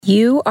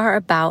You are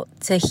about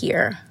to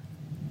hear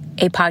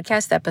a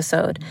podcast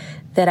episode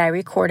that I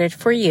recorded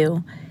for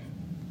you,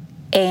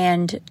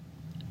 and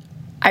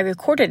I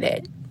recorded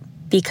it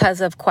because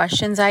of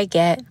questions I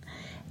get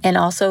and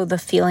also the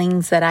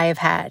feelings that I have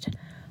had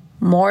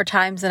more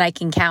times than I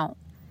can count.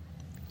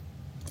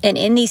 And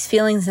in these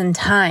feelings and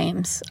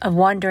times of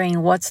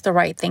wondering what's the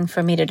right thing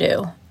for me to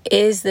do,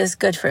 is this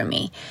good for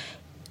me?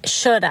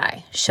 Should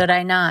I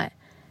not?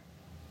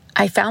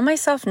 I found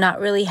myself not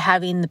really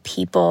having the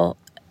people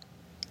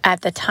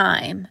at the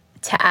time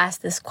to ask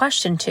this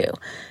question to,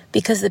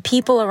 because the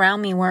people around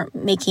me weren't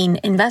making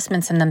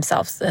investments in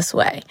themselves this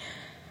way.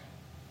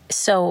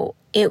 So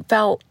it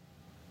felt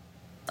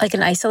like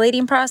an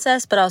isolating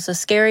process, but also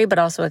scary, but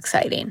also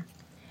exciting.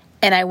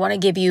 And I want to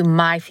give you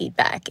my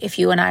feedback. If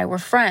you and I were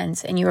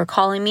friends and you were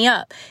calling me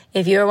up,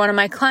 if you were one of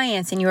my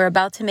clients and you were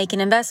about to make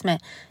an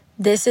investment,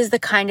 this is the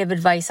kind of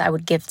advice I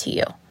would give to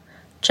you.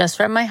 Just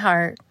from my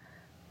heart,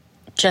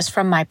 just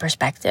from my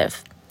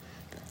perspective.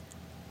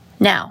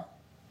 Now,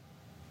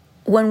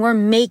 when we're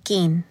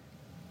making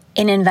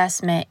an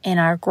investment in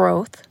our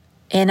growth,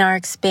 in our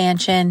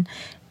expansion,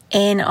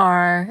 in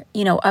our,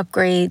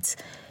 upgrades,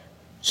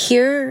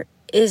 here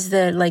is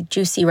the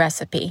juicy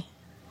recipe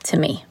to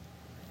me.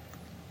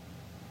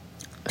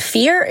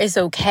 Fear is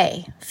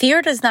okay.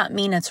 Fear does not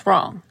mean it's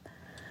wrong,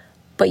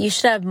 but you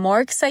should have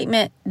more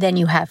excitement than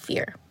you have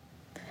fear.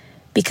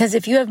 Because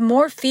if you have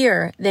more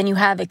fear than you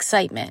have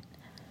excitement,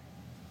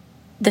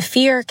 the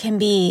fear can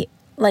be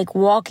like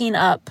walking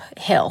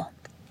uphill.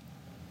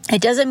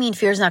 It doesn't mean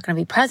fear is not going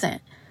to be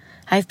present.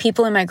 I have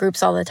people in my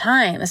groups all the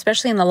time,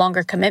 especially in the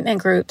longer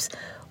commitment groups,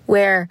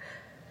 where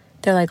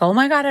they're like, oh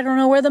my God, I don't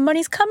know where the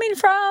money's coming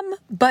from.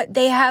 But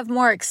they have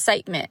more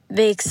excitement.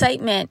 The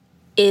excitement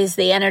is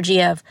the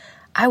energy of,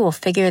 I will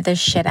figure this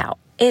shit out.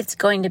 It's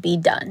going to be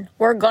done.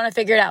 We're going to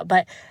figure it out.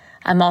 But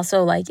I'm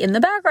also in the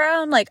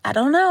background, I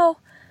don't know.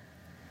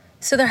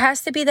 So there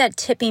has to be that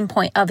tipping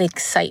point of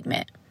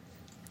excitement.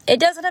 It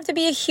doesn't have to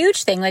be a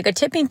huge thing. A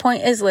tipping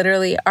point is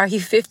literally, are you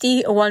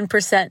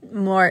 51%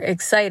 more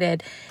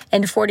excited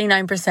and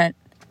 49%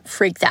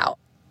 freaked out?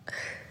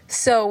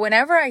 So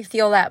whenever I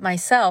feel that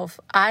myself,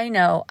 I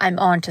know I'm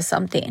on to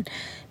something.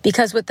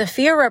 Because what the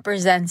fear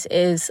represents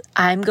is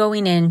I'm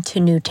going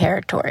into new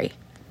territory.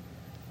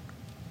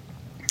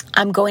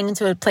 I'm going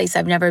into a place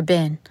I've never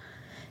been.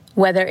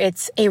 Whether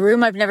it's a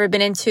room I've never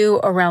been into,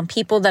 around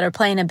people that are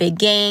playing a big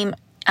game,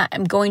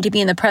 I'm going to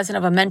be in the presence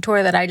of a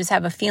mentor that I just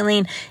have a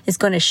feeling is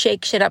going to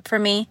shake shit up for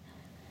me.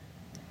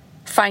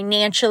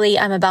 Financially,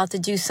 I'm about to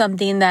do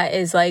something that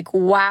is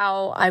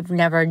wow, I've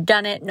never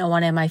done it. No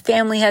one in my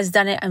family has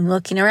done it. I'm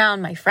looking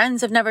around. My friends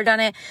have never done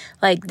it.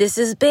 This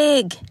is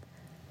big.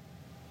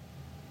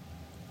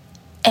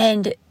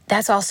 And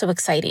that's also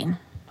exciting.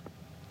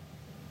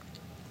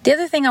 The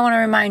other thing I want to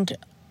remind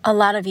a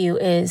lot of you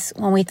is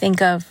when we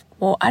think of,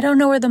 well, I don't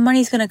know where the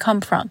money's going to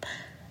come from.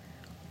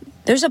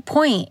 There's a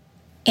point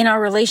in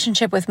our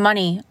relationship with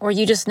money where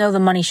you just know the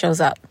money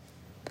shows up.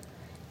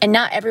 And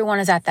not everyone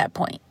is at that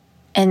point.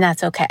 And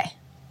that's okay.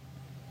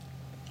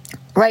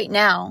 Right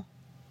now,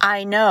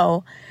 I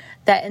know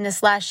that in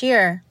this last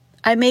year,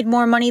 I made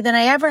more money than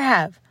I ever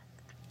have.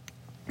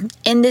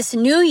 In this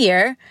new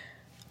year,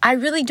 I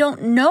really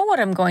don't know what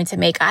I'm going to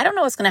make. I don't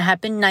know what's going to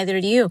happen,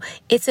 neither do you.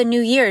 It's a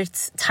new year.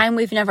 It's time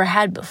we've never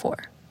had before.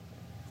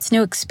 It's a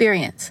new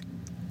experience.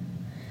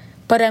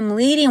 But I'm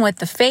leading with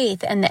the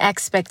faith and the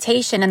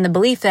expectation and the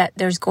belief that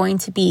there's going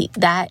to be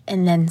that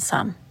and then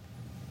some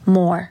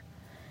more.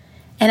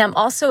 And I'm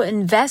also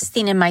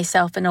investing in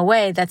myself in a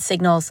way that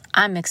signals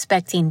I'm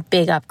expecting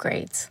big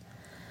upgrades.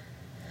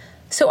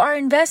 So our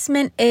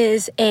investment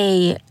is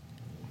a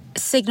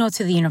signal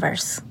to the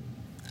universe,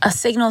 a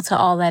signal to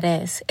all that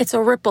is. It's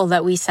a ripple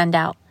that we send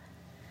out.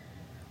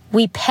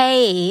 We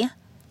pay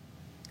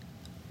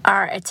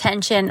our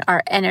attention,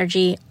 our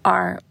energy,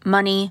 our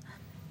money,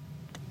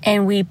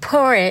 and we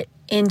pour it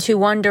into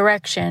one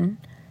direction,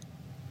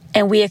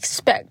 and we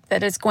expect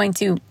that it's going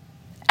to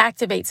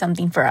activate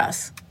something for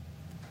us.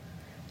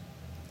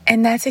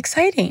 And that's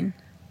exciting.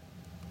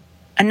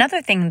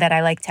 Another thing that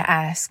I like to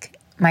ask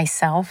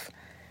myself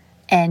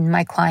and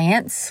my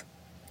clients,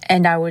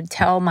 and I would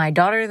tell my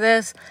daughter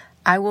this,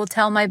 I will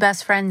tell my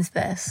best friends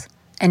this,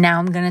 and now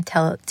I'm going to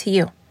tell it to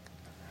you.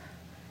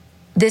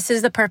 This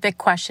is the perfect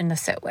question to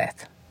sit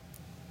with.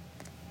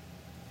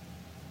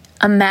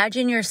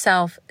 Imagine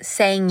yourself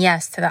saying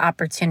yes to the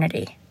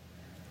opportunity,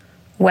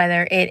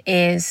 whether it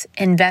is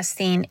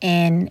investing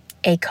in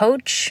a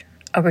coach,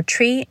 a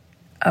retreat,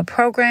 a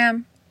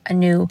program, a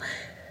new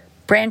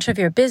branch of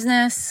your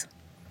business,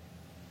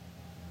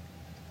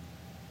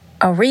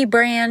 a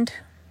rebrand,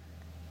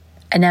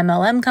 an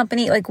MLM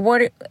company,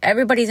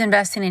 everybody's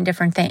investing in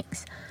different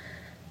things.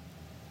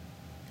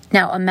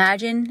 Now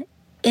imagine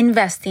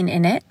investing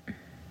in it.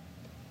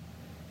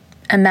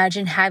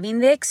 Imagine having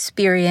the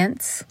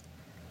experience.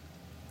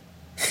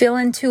 Feel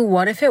into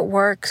what if it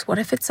works? What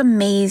if it's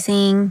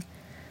amazing?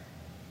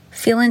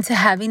 Feel into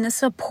having the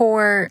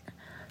support.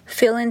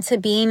 Feel into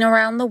being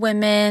around the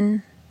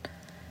women.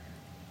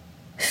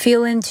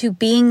 Feel into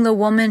being the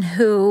woman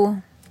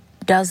who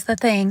does the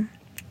thing.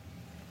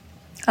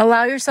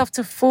 Allow yourself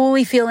to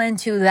fully feel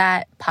into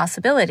that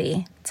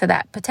possibility, to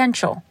that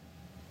potential.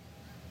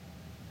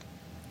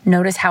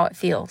 Notice how it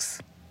feels.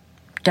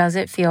 Does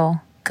it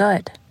feel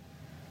good?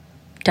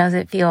 Does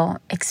it feel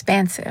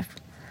expansive?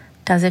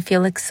 Does it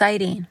feel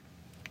exciting?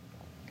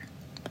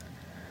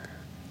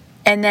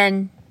 And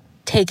then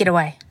take it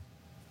away.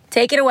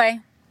 Take it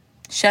away.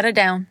 Shut it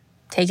down.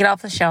 Take it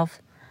off the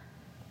shelf.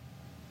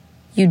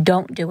 You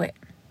don't do it.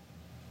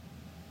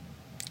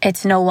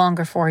 It's no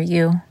longer for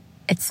you.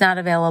 It's not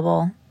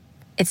available.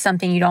 It's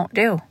something you don't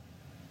do.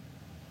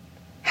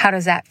 How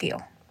does that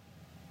feel?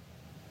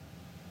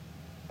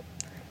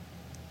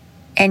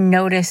 And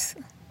notice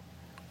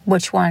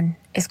which one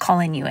is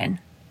calling you in.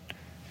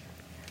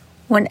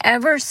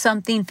 Whenever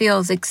something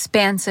feels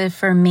expansive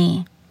for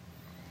me,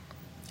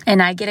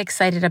 and I get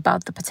excited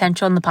about the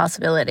potential and the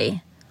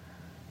possibility,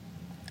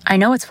 I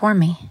know it's for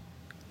me.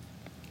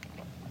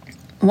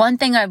 One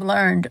thing I've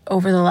learned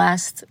over the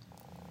last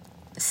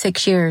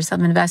 6 years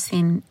of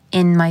investing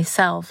in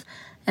myself,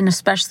 and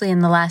especially in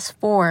the last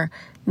 4,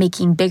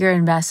 making bigger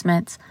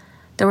investments,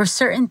 there were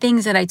certain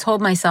things that I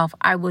told myself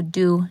I would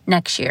do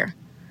next year.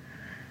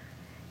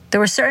 There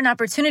were certain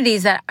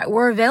opportunities that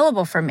were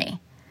available for me.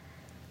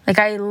 Like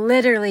I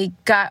literally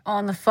got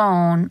on the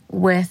phone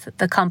with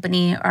the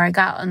company, or I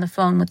got on the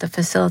phone with the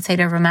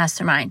facilitator of a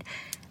mastermind.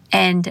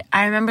 And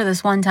I remember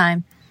this one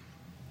time,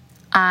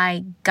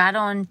 I got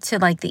on to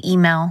the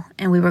email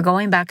and we were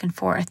going back and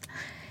forth.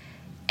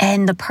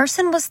 And the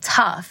person was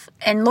tough.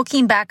 And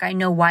looking back, I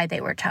know why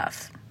they were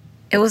tough.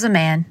 It was a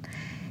man.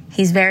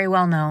 He's very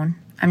well known.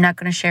 I'm not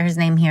going to share his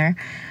name here.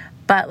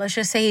 But let's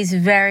just say he's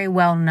very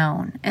well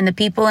known. And the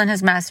people in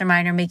his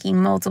mastermind are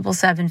making multiple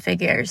 7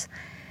 figures.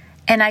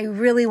 And I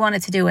really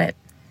wanted to do it.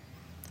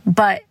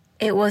 But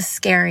it was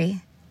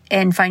scary.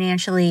 And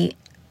financially,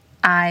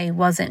 I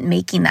wasn't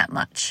making that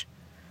much.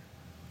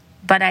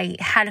 But I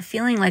had a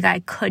feeling like I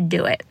could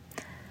do it.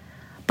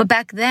 But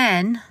back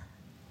then,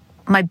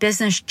 my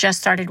business just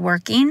started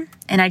working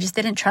and I just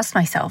didn't trust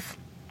myself.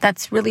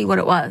 That's really what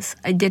it was.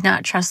 I did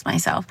not trust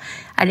myself.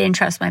 I didn't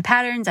trust my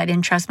patterns. I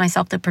didn't trust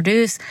myself to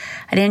produce.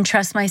 I didn't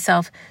trust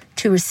myself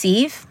to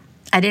receive.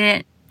 I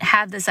didn't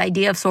have this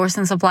idea of source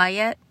and supply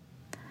yet.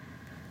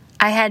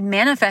 I had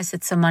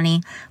manifested some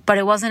money, but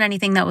it wasn't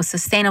anything that was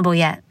sustainable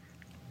yet.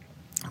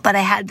 But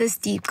I had this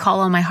deep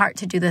call on my heart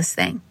to do this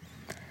thing.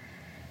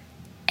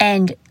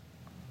 And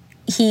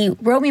he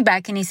wrote me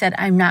back and he said,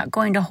 I'm not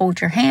going to hold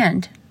your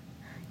hand.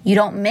 You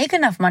don't make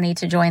enough money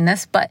to join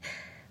this, but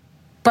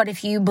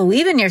if you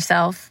believe in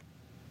yourself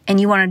and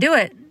you want to do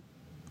it,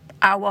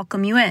 I'll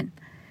welcome you in.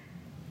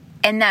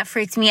 And that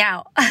freaked me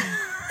out.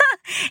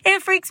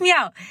 It freaks me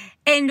out.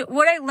 And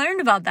what I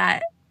learned about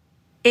that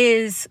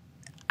is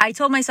I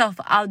told myself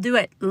I'll do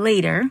it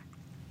later.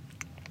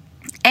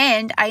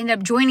 And I ended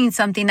up joining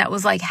something that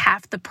was like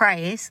half the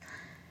price.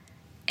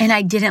 And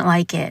I didn't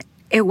like it.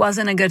 It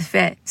wasn't a good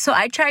fit. So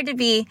I tried to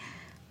be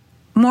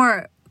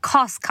more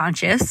cost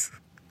conscious.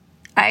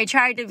 I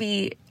tried to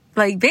be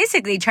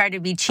basically tried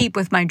to be cheap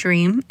with my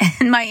dream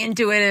and my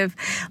intuitive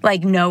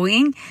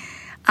knowing.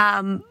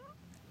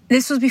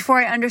 This was before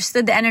I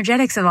understood the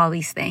energetics of all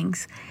these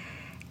things.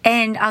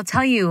 And I'll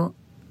tell you,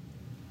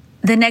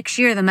 the next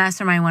year the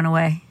mastermind went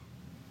away.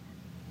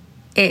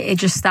 It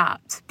just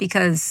stopped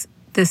because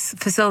this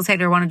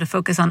facilitator wanted to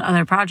focus on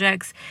other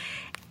projects.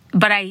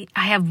 But I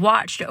have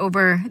watched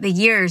over the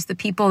years the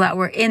people that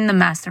were in the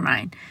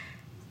mastermind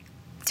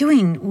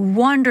doing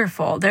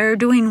wonderful. They're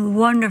doing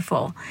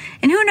wonderful.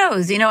 And who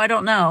knows? I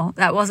don't know.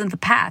 That wasn't the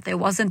path. It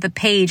wasn't the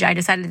page I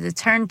decided to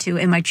turn to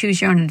in my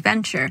Choose Your Own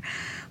Adventure.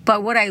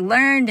 But what I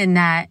learned in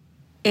that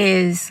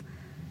is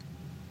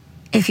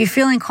if you're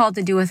feeling called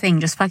to do a thing,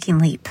 just fucking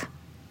leap.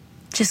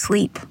 Just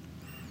leap.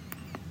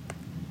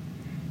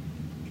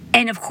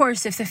 And of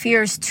course, if the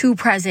fear is too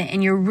present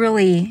and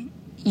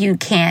you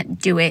can't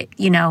do it,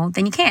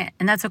 then you can't.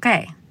 And that's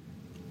okay.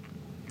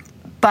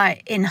 But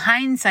in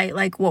hindsight,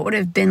 what would it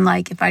have been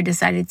like if I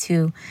decided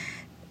to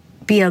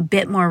be a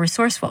bit more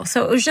resourceful?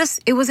 So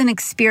it was an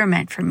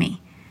experiment for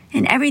me.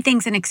 And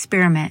everything's an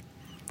experiment.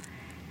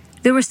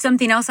 There was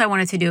something else I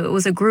wanted to do. It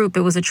was a group.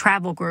 It was a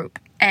travel group.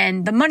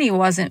 And the money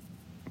wasn't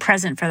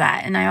present for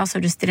that. And I also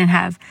just didn't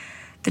have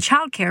the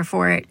childcare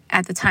for it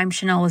at the time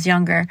Chanel was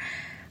younger.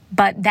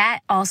 But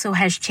that also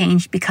has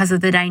changed because of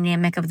the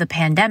dynamic of the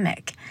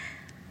pandemic.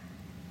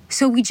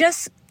 So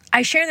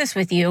I share this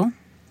with you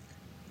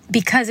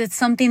because it's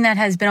something that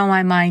has been on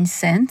my mind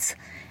since.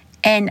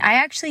 And I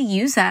actually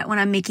use that when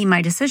I'm making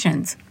my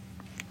decisions.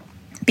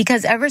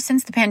 Because ever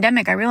since the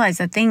pandemic, I realized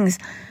that things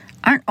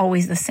aren't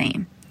always the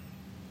same.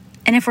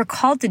 And if we're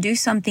called to do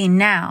something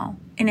now,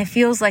 and it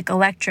feels like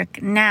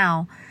electric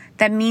now,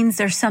 that means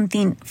there's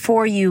something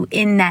for you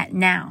in that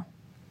now.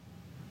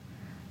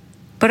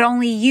 But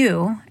only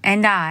you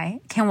and I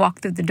can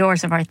walk through the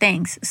doors of our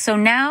things. So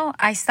now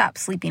I stop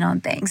sleeping on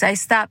things. I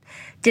stop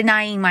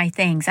denying my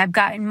things. I've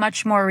gotten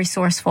much more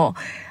resourceful.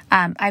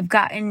 I've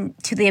gotten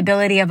to the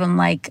ability of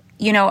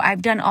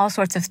I've done all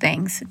sorts of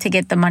things to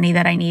get the money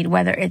that I need,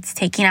 whether it's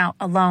taking out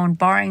a loan,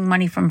 borrowing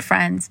money from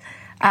friends.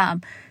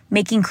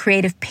 making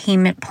creative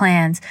payment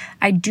plans.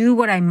 I do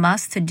what I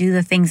must to do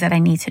the things that I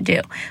need to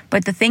do.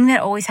 But the thing that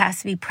always has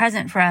to be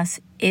present for us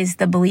is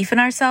the belief in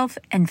ourselves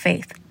and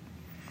faith.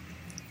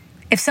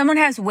 If someone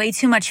has way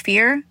too much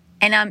fear,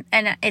 and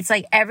it's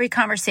like every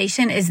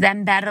conversation is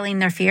them battling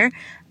their fear,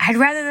 I'd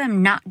rather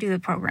them not do the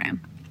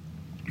program.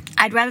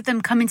 I'd rather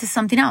them come into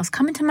something else.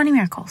 Come into Money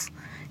Miracles.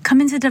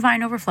 Come into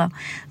Divine Overflow.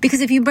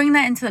 Because if you bring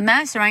that into the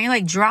mastermind, you're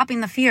like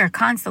dropping the fear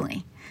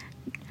constantly.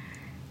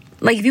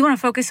 Like if you want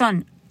to focus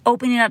on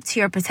opening up to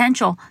your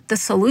potential, the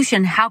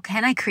solution, how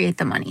can I create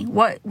the money?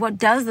 What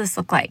does this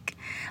look like?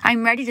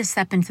 I'm ready to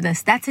step into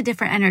this. That's a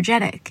different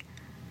energetic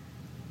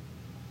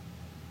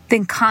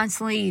than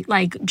constantly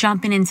like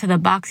jumping into the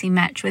boxing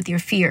match with your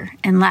fear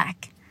and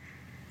lack.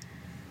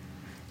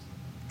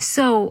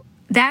 So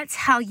that's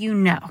how you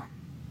know.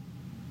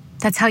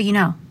 That's how you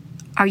know.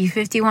 Are you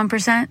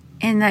 51%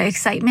 in the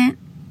excitement?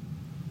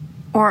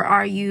 Or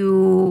are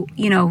you,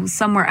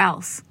 somewhere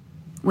else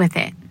with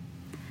it?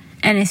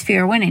 And is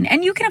fear winning?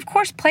 And you can, of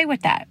course, play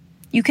with that.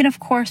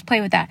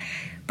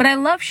 But I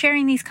love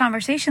sharing these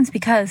conversations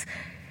because,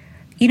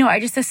 I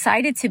just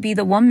decided to be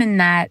the woman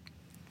that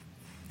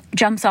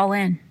jumps all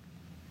in.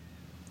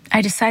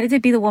 And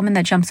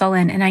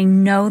I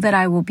know that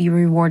I will be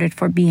rewarded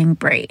for being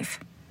brave.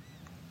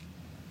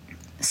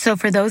 So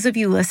for those of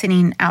you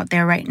listening out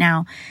there right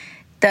now,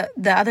 the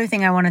other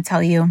thing I want to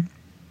tell you,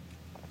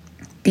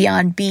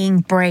 beyond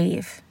being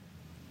brave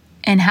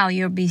and how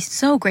you'll be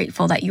so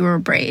grateful that you were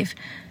brave,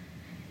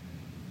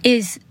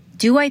 is,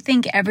 do I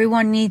think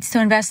everyone needs to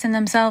invest in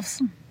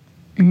themselves?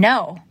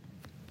 No.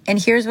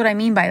 And here's what I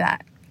mean by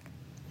that.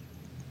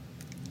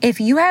 If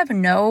you have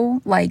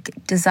no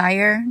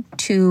desire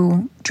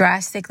to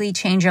drastically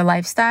change your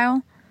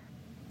lifestyle,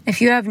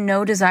 if you have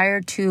no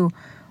desire to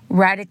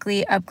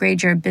radically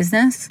upgrade your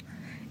business,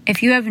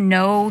 if you have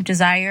no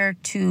desire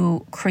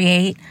to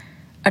create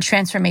a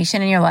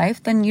transformation in your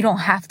life, then you don't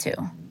have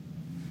to.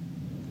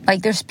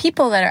 There's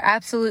people that are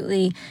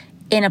absolutely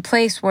in a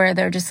place where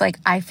they're just like,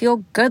 I feel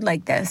good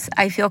like this.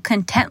 I feel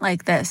content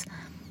like this.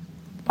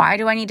 Why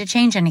do I need to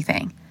change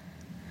anything?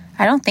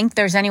 I don't think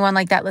there's anyone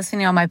like that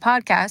listening on my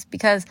podcast,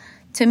 because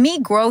to me,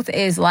 growth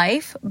is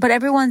life, but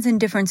everyone's in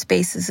different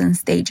spaces and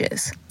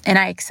stages. And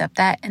I accept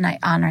that and I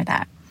honor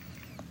that.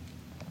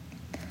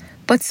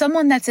 But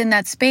someone that's in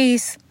that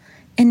space,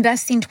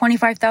 investing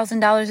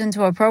 $25,000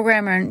 into a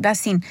program or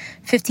investing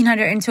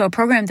 $1,500 into a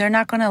program, they're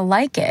not going to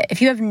like it.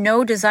 If you have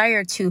no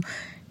desire to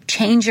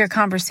change your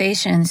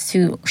conversations,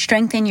 to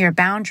strengthen your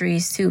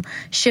boundaries, to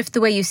shift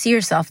the way you see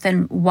yourself,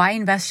 then why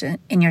invest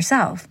in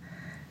yourself?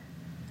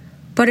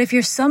 But if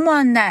you're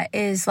someone that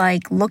is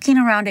looking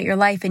around at your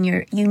life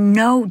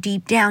and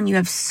deep down you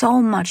have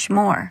so much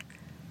more,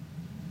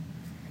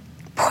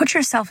 put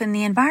yourself in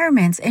the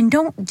environments and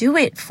don't do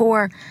it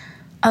for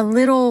a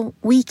little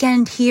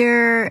weekend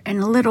here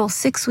and a little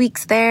 6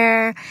 weeks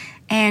there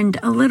and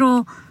a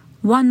little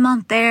 1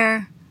 month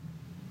there.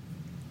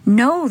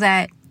 Know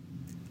that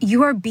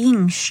you are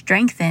being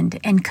strengthened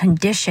and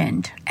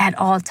conditioned at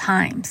all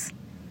times.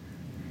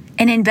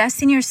 And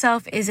investing in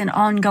yourself is an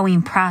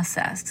ongoing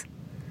process.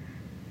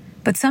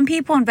 But some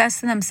people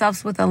invest in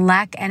themselves with a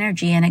lack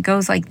energy, and it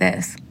goes like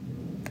this.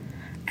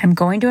 I'm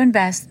going to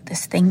invest.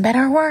 This thing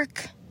better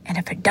work. And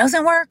if it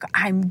doesn't work,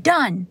 I'm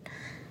done.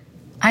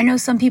 I know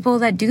some people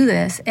that do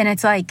this, and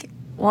it's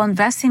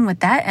investing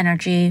with that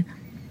energy,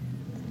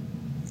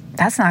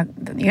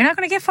 you're not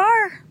going to get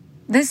far.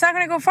 This is not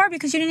going to go far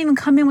because you didn't even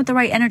come in with the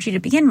right energy to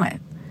begin with.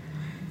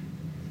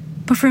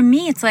 But for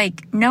me, it's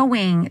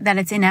knowing that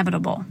it's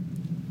inevitable.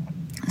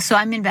 So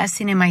I'm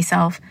investing in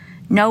myself,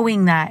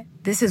 knowing that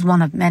this is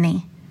one of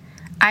many.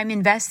 I'm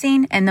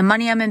investing, and the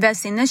money I'm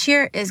investing this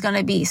year is going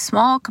to be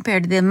small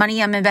compared to the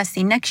money I'm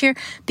investing next year,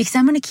 because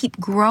I'm going to keep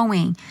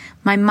growing.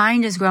 My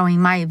mind is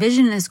growing. My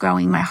vision is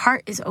growing. My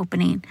heart is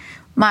opening.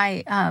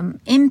 My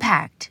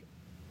impact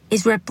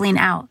is rippling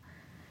out.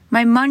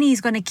 My money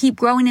is going to keep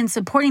growing and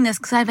supporting this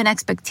because I have an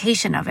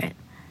expectation of it.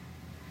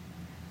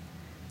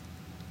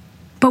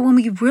 But when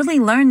we really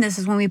learn this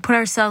is when we put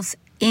ourselves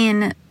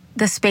in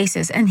the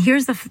spaces. And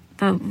here's the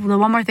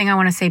one more thing I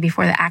want to say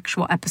before the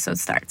actual episode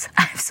starts.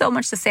 I have so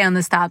much to say on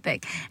this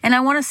topic, and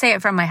I want to say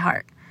it from my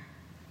heart.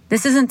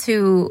 This isn't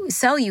to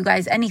sell you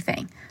guys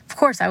anything. Of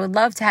course, I would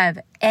love to have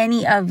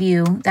any of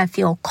you that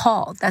feel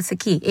called. That's the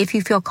key. If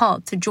you feel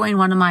called to join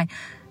one of my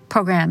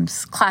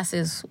programs,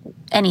 classes,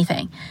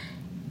 anything,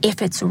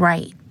 if it's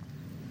right.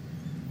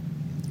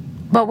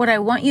 But what I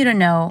want you to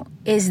know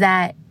is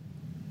that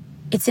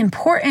it's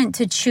important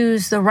to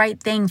choose the right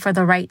thing for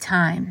the right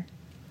time.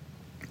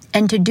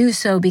 And to do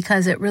so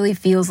because it really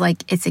feels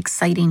like it's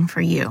exciting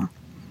for you.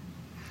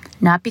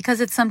 Not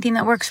because it's something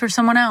that works for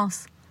someone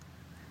else.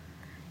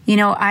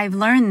 I've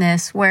learned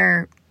this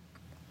where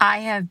I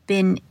have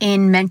been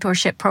in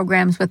mentorship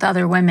programs with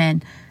other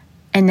women,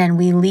 and then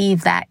we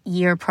leave that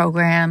year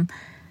program,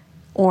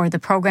 or the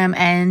program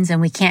ends and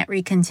we can't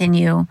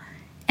recontinue.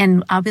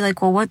 And I'll be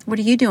like, well, what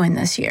are you doing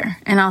this year?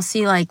 And I'll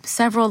see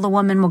several of the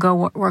women will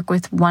go work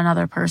with one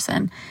other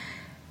person.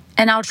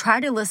 And I'll try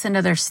to listen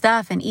to their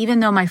stuff. And even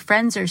though my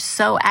friends are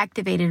so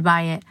activated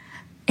by it,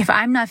 if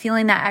I'm not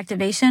feeling that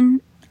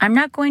activation, I'm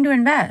not going to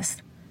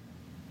invest.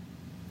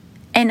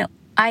 And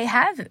I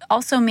have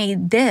also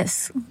made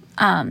this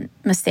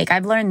mistake.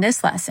 I've learned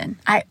this lesson.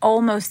 I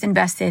almost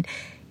invested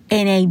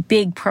in a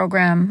big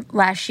program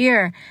last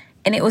year,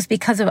 and it was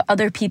because of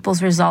other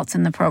people's results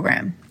in the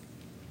program.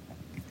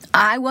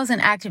 I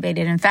wasn't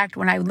activated. In fact,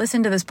 when I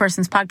listened to this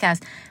person's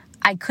podcast,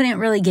 I couldn't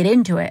really get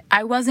into it.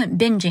 I wasn't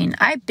binging.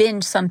 I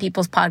binged some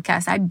people's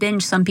podcasts. I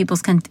binged some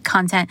people's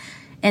content,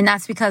 and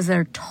that's because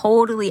they're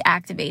totally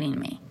activating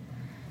me.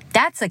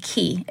 That's a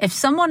key. If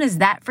someone is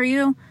that for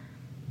you,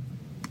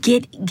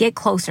 get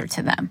closer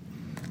to them.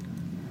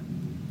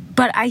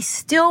 But I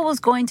still was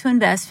going to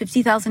invest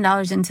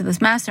 $50,000 into this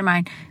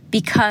mastermind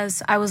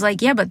because I was like,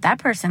 yeah, but that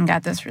person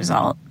got this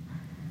result.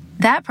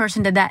 That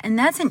person did that. And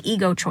that's an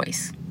ego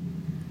choice.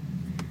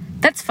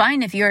 That's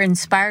fine if you're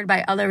inspired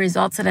by other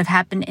results that have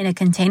happened in a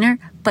container,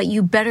 but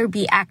you better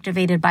be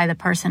activated by the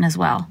person as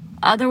well.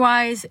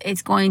 Otherwise,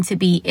 it's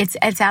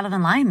out of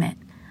alignment.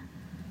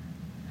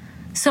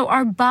 So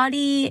our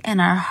body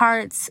and our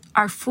hearts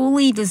are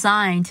fully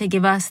designed to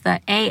give us the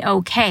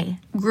A-OK,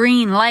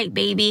 green light,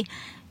 baby.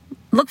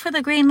 Look for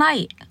the green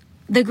light.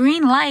 The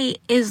green light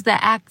is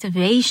the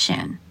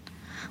activation.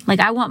 Like,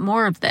 I want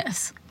more of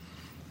this.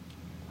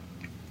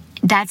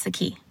 That's the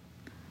key.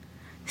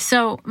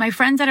 So my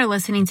friends that are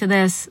listening to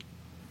this,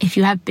 if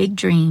you have big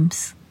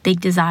dreams,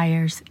 big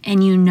desires,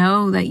 and you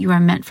know that you are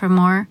meant for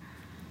more,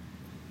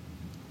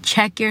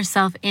 check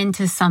yourself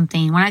into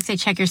something. When I say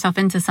check yourself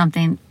into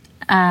something,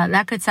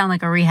 that could sound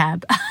like a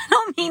rehab. I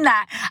don't mean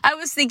that. I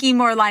was thinking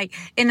more like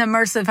an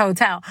immersive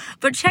hotel.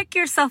 But check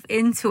yourself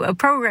into a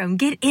program.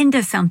 Get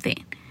into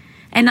something.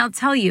 And I'll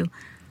tell you,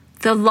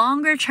 the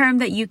longer term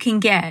that you can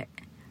get,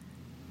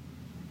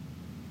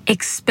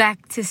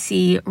 expect to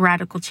see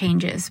radical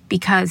changes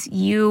because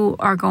you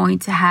are going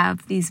to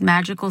have these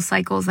magical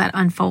cycles that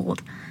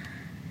unfold.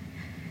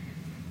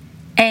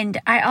 And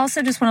I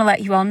also just want to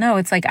let you all know,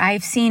 it's like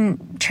I've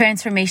seen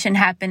transformation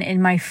happen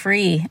in my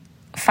free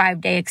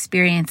 5-day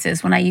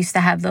experiences when I used to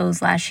have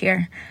those last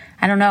year.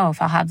 I don't know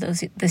if I'll have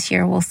those this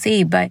year. We'll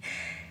see. But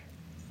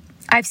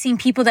I've seen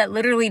people that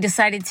literally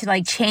decided to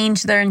like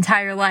change their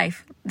entire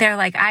life. They're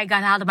like, I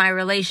got out of my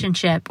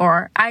relationship,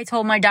 or I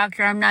told my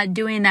doctor I'm not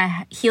doing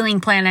that healing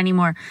plan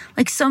anymore.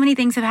 Like, so many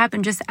things have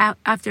happened just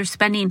after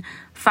spending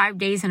 5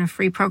 days in a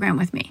free program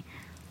with me.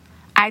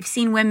 I've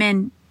seen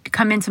women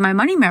come into my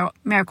Money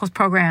Miracles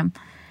program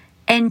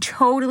and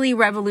totally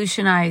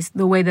revolutionize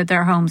the way that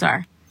their homes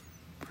are.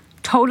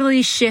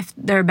 Totally shift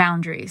their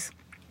boundaries.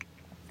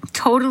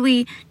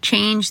 Totally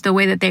change the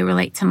way that they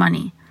relate to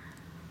money.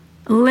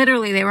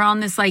 Literally, they were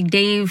on this like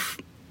Dave,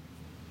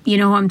 you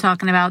know who I'm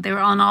talking about. They were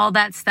on all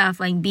that stuff,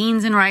 like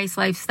beans and rice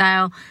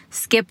lifestyle,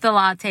 skip the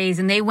lattes.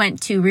 And they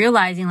went to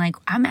realizing like,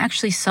 I'm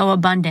actually so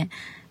abundant.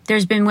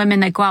 There's been women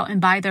that go out and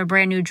buy their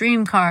brand new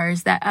dream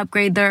cars, that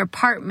upgrade their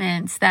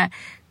apartments, that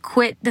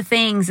quit the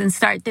things and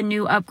start the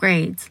new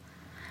upgrades.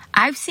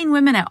 I've seen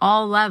women at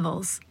all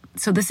levels.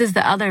 So this is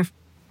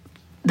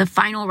the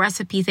final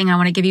recipe thing I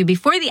want to give you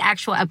before the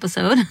actual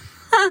episode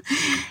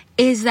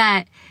is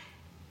that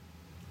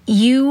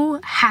you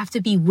have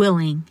to be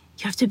willing.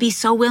 You have to be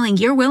so willing.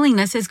 Your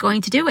willingness is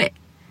going to do it.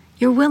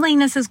 Your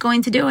willingness is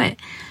going to do it.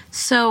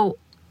 So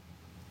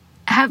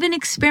have an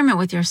experiment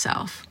with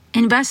yourself.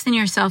 Invest in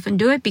yourself and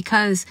do it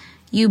because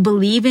you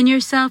believe in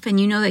yourself and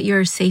you know that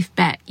you're a safe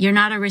bet. You're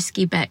not a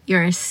risky bet.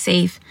 You're a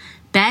safe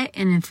bet.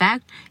 And in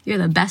fact, you're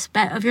the best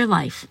bet of your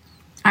life.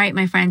 All right,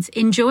 my friends,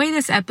 enjoy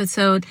this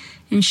episode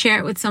and share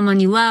it with someone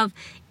you love.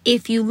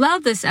 If you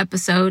love this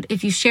episode,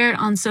 if you share it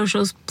on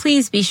socials,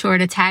 please be sure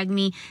to tag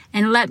me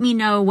and let me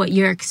know what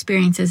your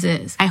experiences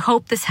is. I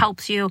hope this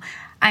helps you.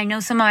 I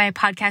know some of my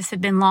podcasts have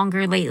been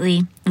longer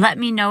lately. Let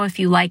me know if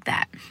you like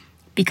that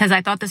because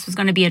I thought this was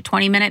going to be a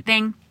 20-minute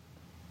thing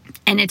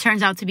and it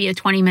turns out to be a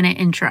 20-minute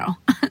intro.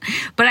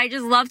 But I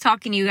just love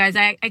talking to you guys.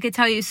 I could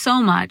tell you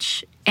so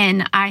much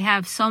and I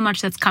have so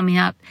much that's coming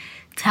up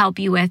to help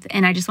you with.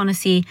 And I just want to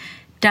see,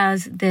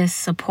 does this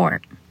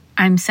support?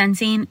 I'm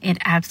sensing it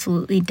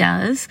absolutely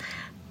does,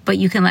 but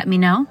you can let me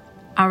know.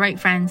 All right,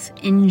 friends,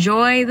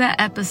 enjoy the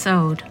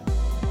episode.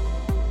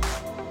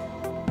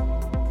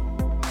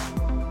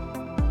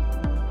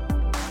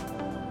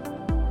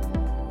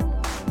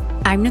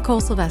 I'm Nicole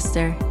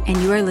Sylvester, and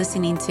you are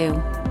listening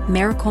to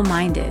Miracle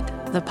Minded,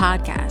 the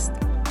podcast,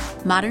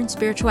 modern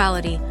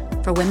spirituality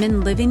for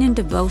women living in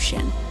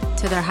devotion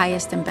to their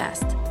highest and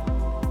best.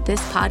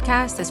 This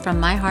podcast is from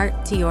my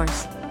heart to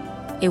yours,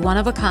 a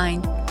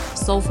one-of-a-kind,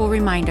 soulful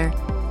reminder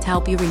to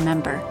help you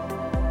remember.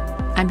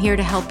 I'm here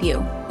to help you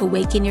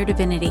awaken your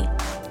divinity,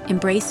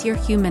 embrace your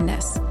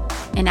humanness,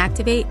 and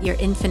activate your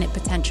infinite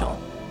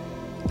potential.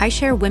 I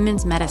share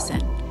women's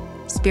medicine,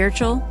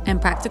 spiritual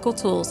and practical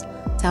tools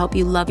to help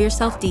you love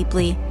yourself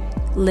deeply,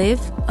 live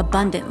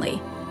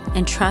abundantly,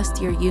 and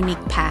trust your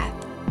unique path.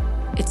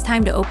 It's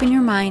time to open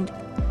your mind,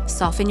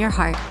 soften your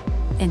heart,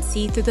 and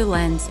see through the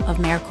lens of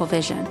miracle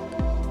vision.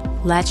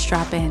 Let's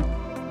drop in.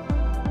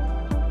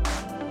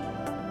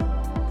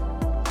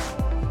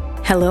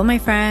 Hello, my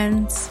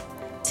friends.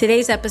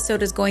 Today's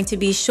episode is going to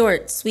be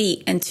short,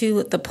 sweet, and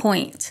to the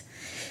point.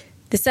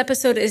 This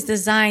episode is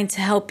designed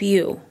to help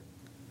you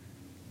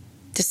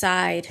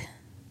decide,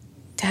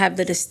 to have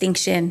the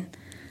distinction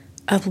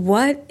of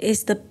what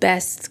is the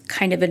best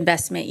kind of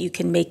investment you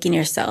can make in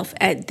yourself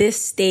at this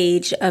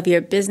stage of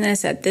your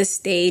business, at this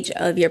stage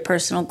of your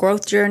personal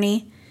growth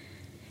journey.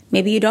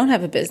 Maybe you don't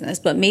have a business,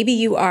 but maybe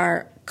you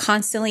are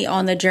constantly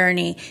on the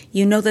journey.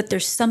 You know that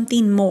there's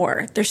something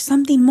more. There's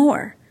something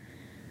more.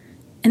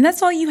 And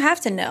that's all you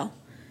have to know.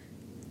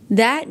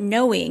 That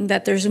knowing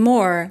that there's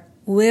more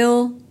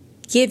will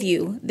give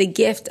you the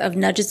gift of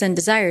nudges and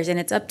desires, and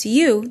it's up to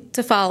you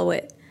to follow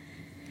it.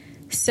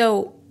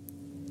 So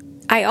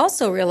I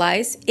also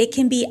realize it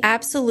can be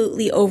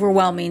absolutely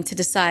overwhelming to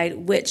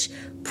decide which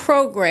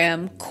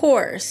program,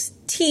 course,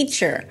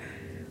 teacher,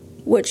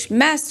 which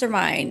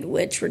mastermind,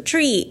 which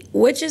retreat,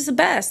 which is the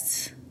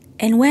best,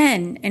 and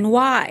when, and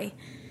why.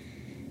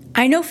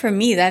 I know for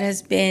me that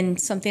has been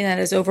something that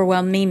has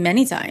overwhelmed me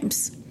many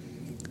times,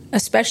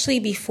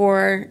 especially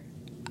before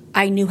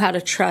I knew how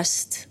to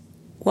trust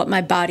what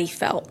my body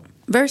felt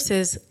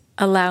versus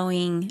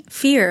allowing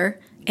fear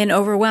and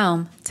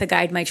overwhelm to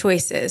guide my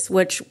choices,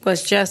 which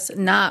was just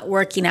not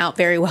working out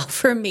very well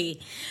for me.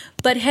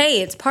 But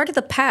hey, it's part of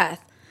the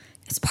path.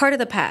 It's part of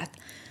the path.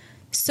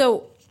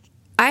 So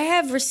I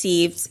have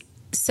received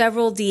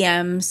several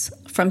DMs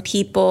from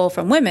people,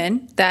 from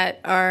women that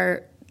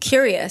are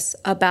curious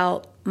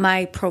about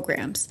my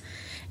programs,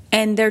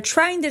 and they're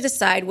trying to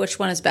decide which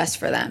one is best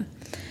for them.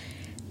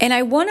 And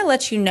I want to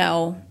let you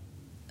know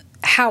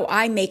how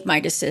I make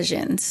my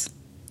decisions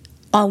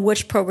on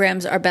which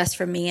programs are best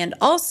for me, and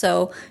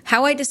also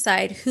how I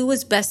decide who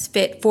is best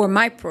fit for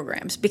my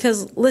programs.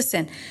 Because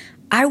listen,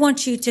 I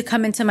want you to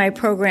come into my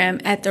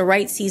program at the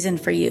right season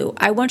for you.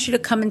 I want you to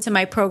come into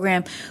my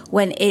program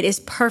when it is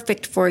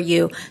perfect for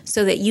you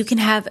so that you can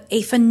have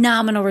a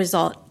phenomenal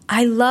result.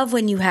 I love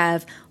when you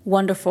have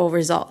wonderful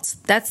results.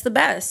 That's the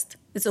best.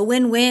 It's a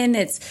win-win.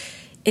 It's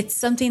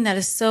something that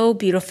is so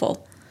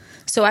beautiful.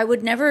 So I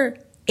would never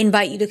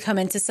invite you to come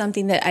into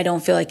something that I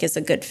don't feel like is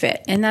a good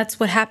fit. And that's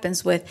what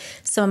happens with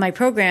some of my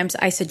programs.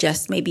 I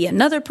suggest maybe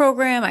another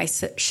program. I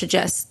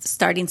suggest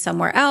starting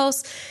somewhere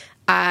else.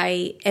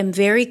 I am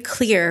very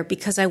clear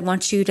because I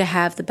want you to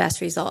have the best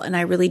result, and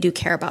I really do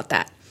care about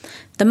that.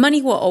 The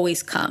money will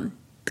always come.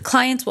 The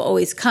clients will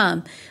always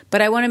come,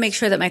 but I want to make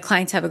sure that my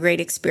clients have a great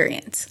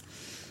experience.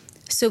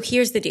 So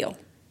here's the deal.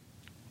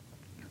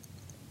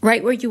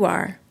 Right where you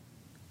are,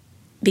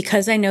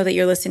 because I know that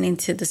you're listening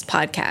to this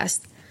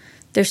podcast,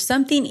 there's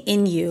something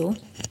in you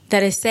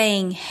that is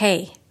saying,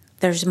 hey,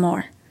 there's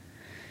more.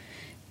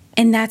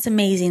 And that's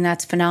amazing.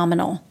 That's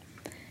phenomenal.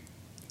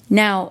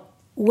 Now,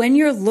 when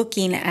you're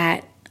looking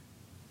at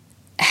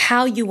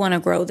how you want to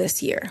grow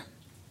this year,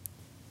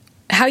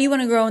 how you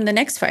want to grow in the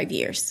next 5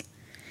 years,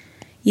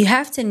 you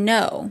have to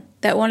know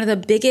that one of the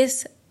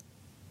biggest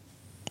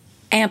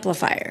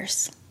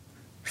amplifiers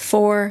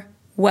for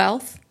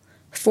wealth,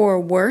 for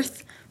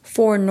worth,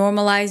 for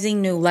normalizing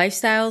new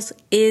lifestyles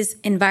is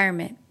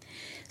environment.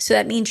 So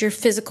that means your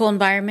physical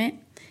environment,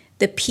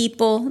 the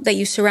people that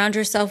you surround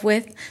yourself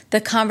with, the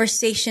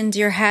conversations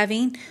you're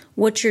having,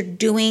 what you're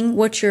doing,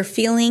 what you're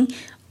feeling,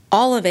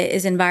 all of it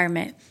is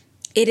environment.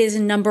 It is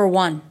number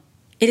one.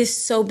 It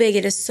is so big.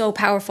 It is so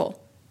powerful.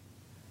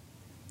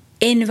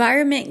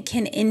 Environment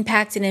can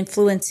impact and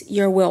influence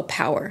your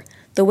willpower,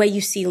 the way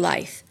you see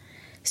life.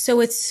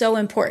 So it's so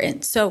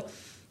important. So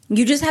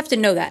you just have to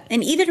know that.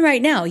 And even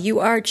right now, you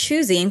are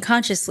choosing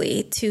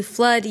consciously to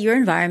flood your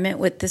environment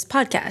with this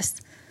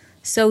podcast.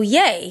 So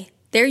yay,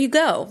 there you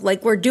go.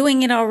 Like, we're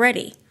doing it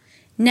already.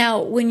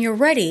 Now, when you're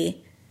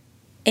ready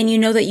and you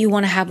know that you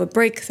want to have a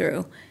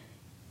breakthrough,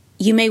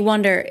 you may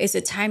wonder, is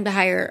it time to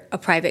hire a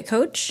private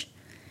coach?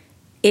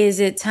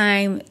 Is it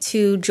time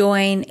to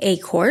join a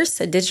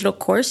course, a digital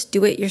course?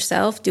 Do it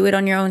yourself. Do it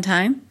on your own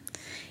time.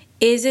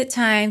 Is it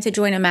time to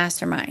join a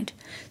mastermind?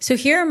 So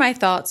here are my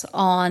thoughts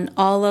on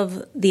all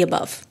of the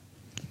above.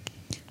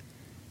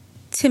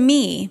 To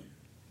me,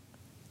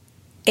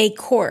 a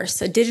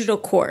course, a digital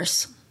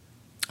course,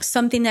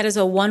 something that is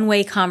a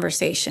one-way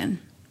conversation.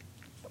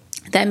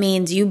 That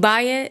means you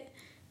buy it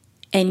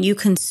and you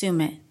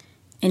consume it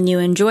and you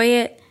enjoy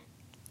it,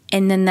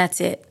 and then that's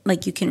it.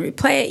 Like, you can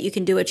replay it, you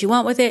can do what you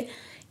want with it.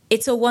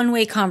 It's a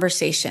one-way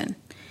conversation.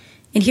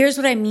 And here's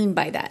what I mean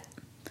by that.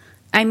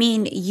 I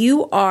mean,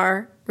 you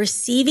are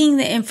receiving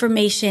the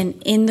information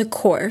in the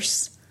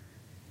course,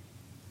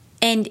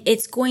 and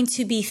it's going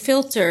to be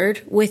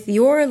filtered with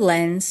your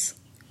lens,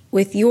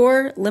 with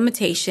your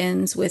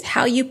limitations, with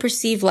how you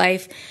perceive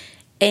life,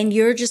 and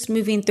you're just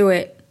moving through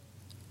it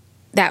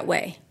that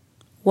way,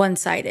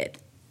 one-sided.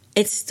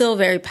 It's still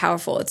very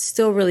powerful. It's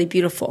still really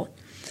beautiful.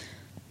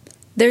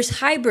 There's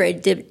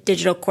hybrid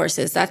digital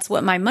courses. That's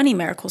what my Money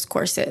Miracles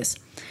course is.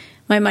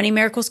 My Money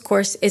Miracles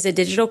course is a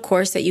digital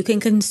course that you can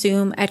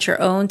consume at your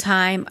own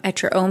time,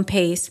 at your own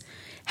pace.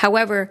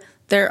 However,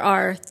 there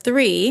are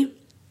 3,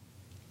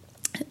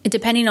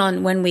 depending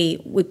on when we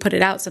put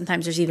it out,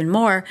 sometimes there's even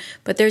more,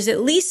 but there's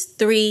at least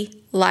 3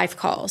 live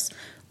calls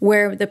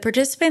where the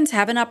participants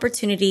have an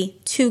opportunity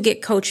to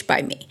get coached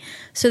by me.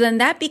 So then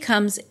that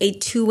becomes a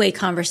two-way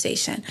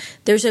conversation.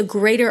 There's a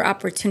greater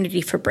opportunity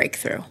for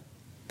breakthrough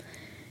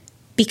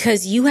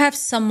because you have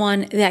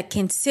someone that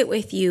can sit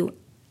with you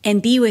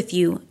and be with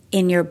you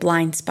in your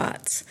blind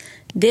spots.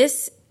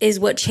 This is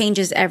what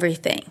changes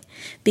everything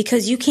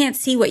because you can't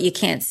see what you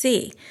can't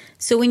see.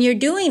 So when you're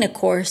doing a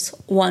course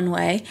one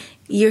way,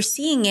 you're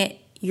seeing it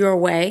your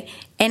way,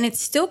 and it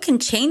still can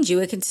change you.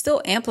 It can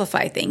still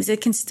amplify things.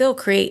 It can still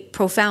create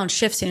profound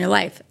shifts in your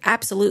life.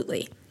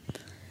 Absolutely.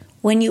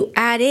 When you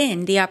add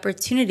in the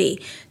opportunity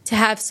to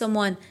have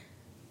someone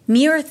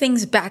mirror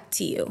things back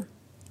to you,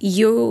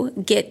 you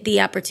get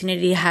the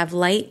opportunity to have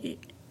light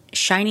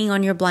shining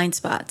on your blind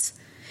spots.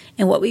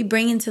 And what we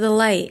bring into the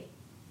light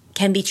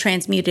can be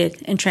transmuted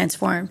and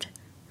transformed.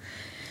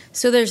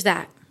 So there's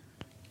that.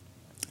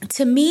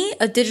 To me,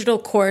 a digital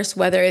course,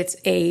 whether it's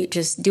a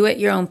just do at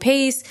your own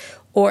pace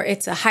or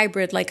it's a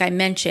hybrid like I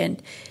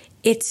mentioned,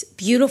 it's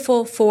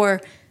beautiful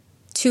for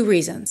two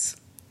reasons.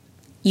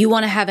 You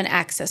want to have an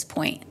access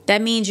point.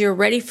 That means you're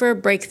ready for a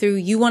breakthrough.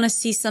 You want to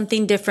see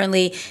something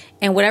differently.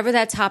 And whatever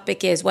that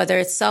topic is, whether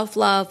it's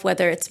self-love,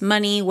 whether it's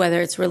money,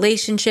 whether it's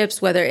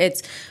relationships, whether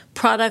it's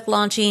product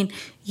launching,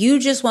 you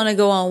just want to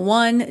go on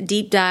one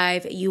deep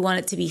dive. You want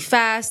it to be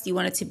fast. You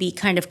want it to be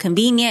kind of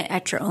convenient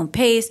at your own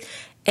pace.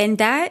 And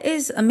that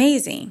is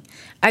amazing.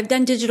 I've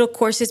done digital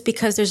courses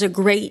because there's a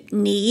great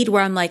need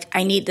where I'm like,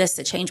 I need this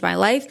to change my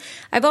life.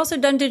 I've also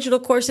done digital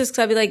courses because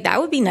I'd be like, that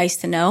would be nice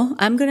to know.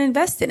 I'm going to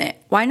invest in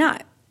it. Why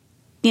not?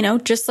 You know,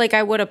 just like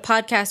I would a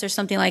podcast or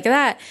something like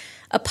that.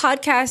 A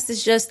podcast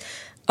is just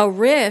a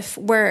riff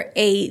where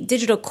a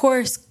digital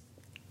course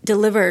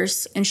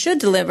delivers and should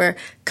deliver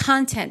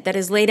content that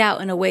is laid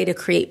out in a way to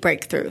create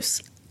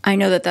breakthroughs. I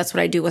know that that's what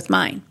I do with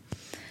mine.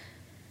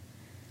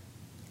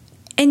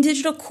 And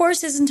digital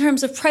courses in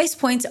terms of price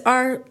points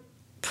are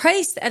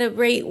priced at a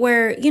rate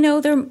where, you know,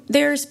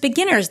 there's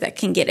beginners that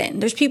can get in.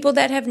 There's people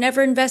that have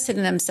never invested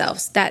in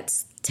themselves.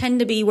 That tend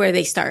to be where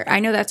they start. I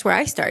know that's where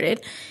I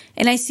started.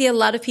 And I see a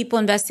lot of people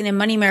investing in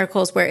Money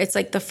Miracles where it's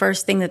like the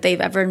first thing that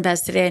they've ever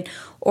invested in,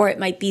 or it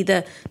might be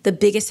the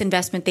biggest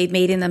investment they've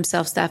made in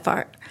themselves that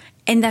far.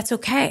 And that's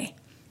okay.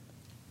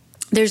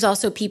 There's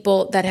also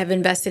people that have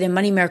invested in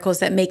Money Miracles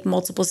that make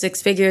multiple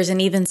six figures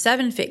and even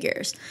seven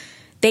figures.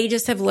 They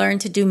just have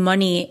learned to do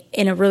money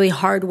in a really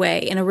hard way,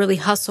 in a really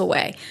hustle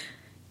way.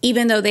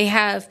 Even though they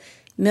have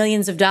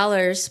millions of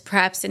dollars,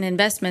 perhaps in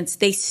investments,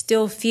 they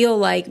still feel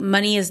like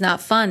money is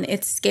not fun.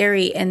 It's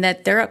scary and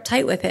that they're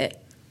uptight with it.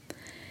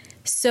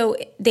 So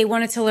they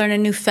wanted to learn a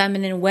new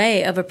feminine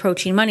way of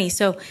approaching money.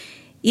 So,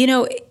 you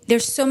know,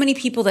 there's so many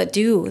people that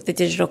do the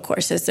digital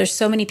courses. There's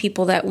so many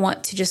people that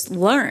want to just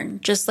learn,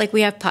 just like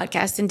we have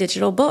podcasts and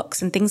digital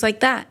books and things like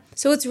that.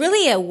 So it's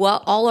really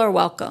all are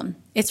welcome.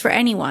 It's for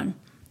anyone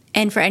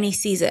and for any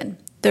season.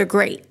 They're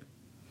great.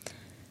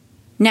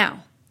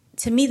 Now,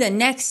 to me, the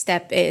next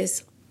step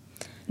is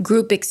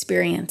group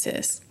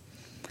experiences.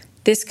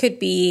 This could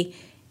be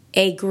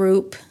a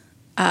group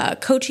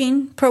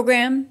coaching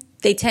program.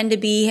 They tend to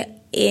be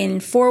in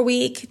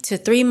 4-week to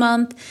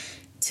 3-month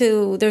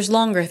to there's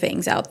longer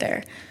things out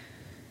there.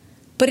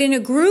 But in a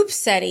group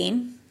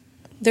setting,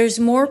 there's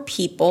more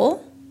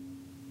people.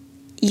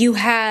 You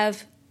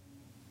have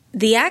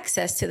the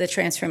access to the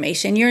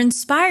transformation. You're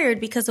inspired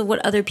because of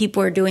what other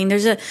people are doing.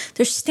 There's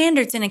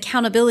standards and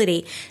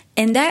accountability,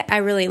 and that I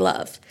really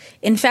love.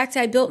 In fact,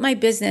 I built my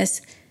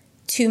business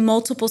to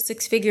multiple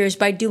six figures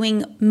by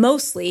doing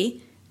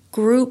mostly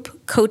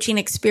group coaching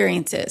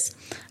experiences.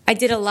 I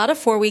did a lot of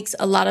 4 weeks,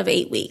 a lot of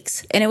 8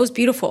 weeks, and it was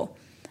beautiful.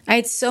 I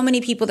had so many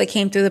people that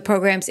came through the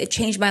programs. It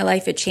changed my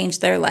life. It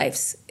changed their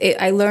lives.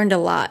 I learned a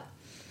lot.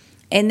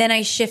 And then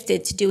I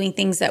shifted to doing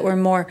things that were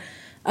more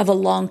of a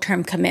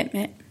long-term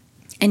commitment.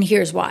 And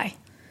here's why.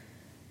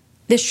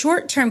 The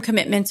short-term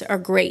commitments are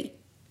great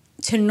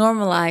to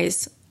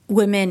normalize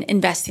women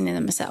investing in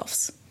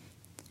themselves.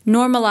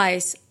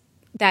 Normalize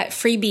that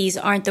freebies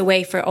aren't the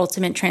way for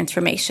ultimate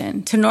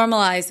transformation. To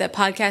normalize that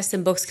podcasts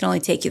and books can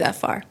only take you that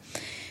far.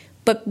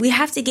 But we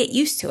have to get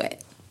used to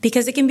it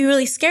because it can be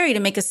really scary to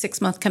make a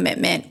 6-month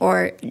commitment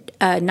or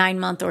a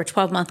 9-month or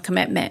 12-month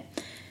commitment.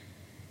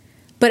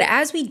 But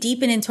as we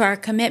deepen into our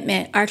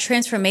commitment, our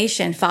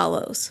transformation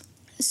follows.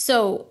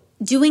 So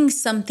doing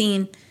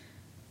something,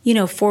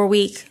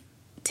 4-week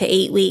to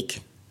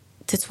 8-week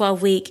to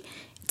 12-week,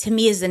 to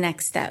me is the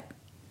next step.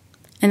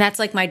 And that's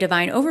like my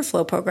Divine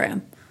Overflow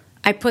program.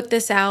 I put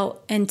this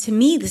out, and to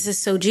me, this is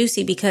so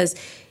juicy because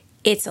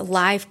it's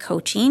live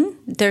coaching.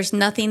 There's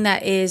nothing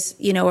that is,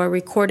 a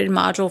recorded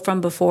module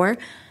from before.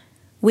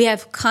 We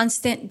have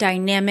constant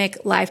dynamic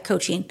live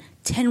coaching,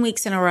 10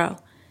 weeks in a row.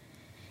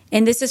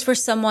 And this is for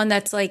someone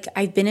that's like,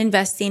 I've been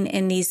investing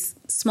in these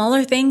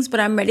smaller things, but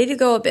I'm ready to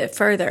go a bit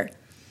further.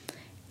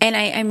 And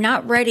I'm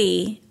not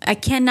ready. I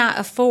cannot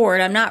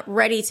afford. I'm not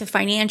ready to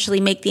financially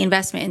make the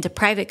investment into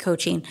private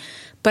coaching,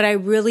 but I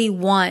really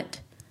want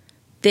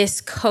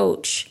this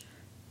coach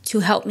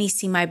to help me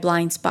see my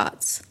blind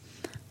spots.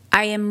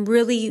 I am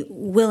really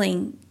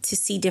willing to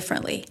see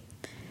differently.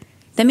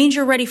 that means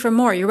you're ready for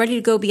more. You're ready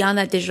to go beyond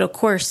that digital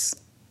course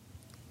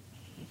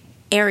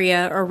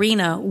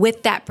arena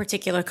with that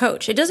particular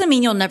coach. It doesn't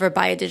mean you'll never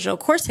buy a digital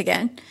course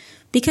again,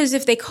 because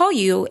if they call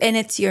you and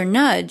it's your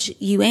nudge,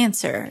 you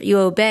answer, you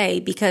obey,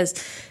 because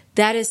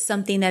that is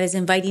something that is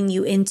inviting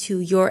you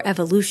into your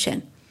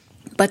evolution.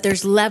 But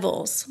there's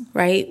levels,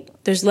 right?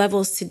 There's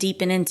levels to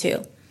deepen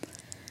into.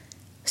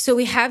 So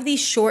we have these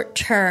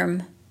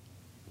short-term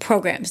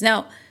programs.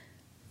 Now,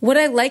 what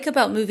I like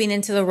about moving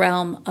into the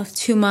realm of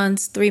 2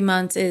 months, 3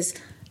 months is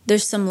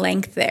there's some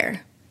length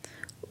there.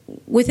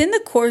 Within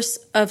the course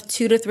of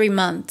 2 to 3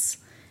 months,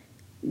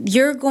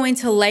 you're going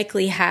to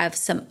likely have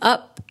some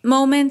up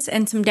moments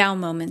and some down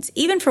moments.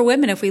 Even for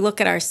women, if we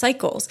look at our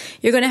cycles,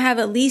 you're going to have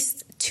at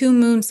least 2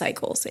 moon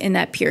cycles in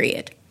that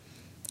period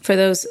for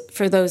those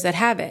that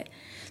have it.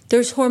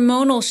 There's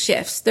hormonal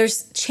shifts.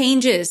 There's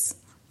changes.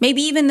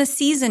 Maybe even the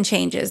season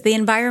changes, the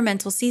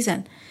environmental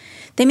season.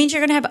 That means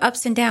you're going to have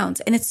ups and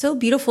downs. And it's so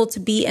beautiful to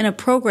be in a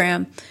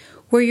program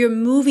where you're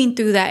moving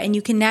through that and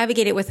you can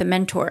navigate it with a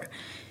mentor,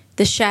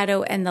 the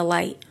shadow and the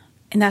light.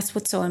 And that's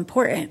what's so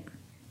important.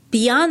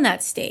 Beyond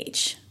that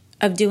stage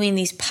of doing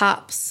these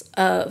pops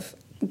of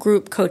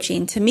group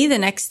coaching, to me, the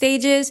next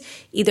stage is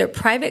either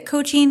private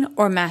coaching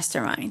or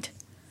mastermind.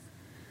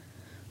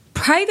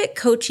 Private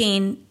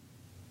coaching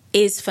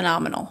is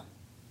phenomenal.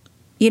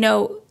 You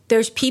know,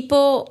 there's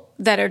people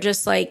that are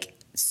just like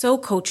so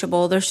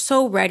coachable. They're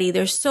so ready.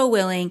 They're so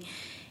willing.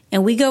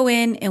 And we go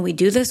in and we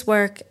do this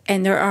work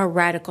and there are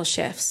radical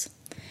shifts.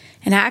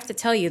 And I have to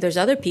tell you, there's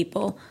other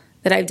people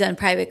that I've done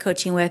private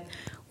coaching with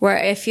where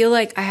I feel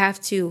like I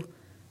have to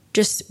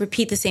just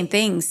repeat the same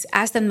things,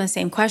 ask them the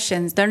same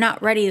questions. They're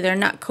not ready. They're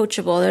not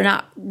coachable. They're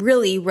not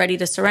really ready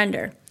to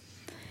surrender.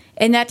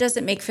 And that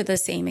doesn't make for the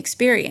same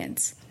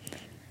experience.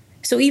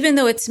 So even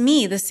though it's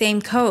me, the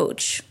same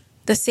coach,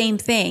 the same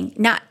thing,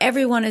 not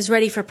everyone is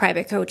ready for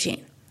private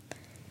coaching.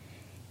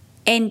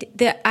 And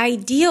the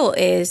ideal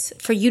is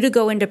for you to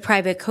go into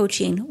private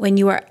coaching when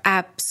you are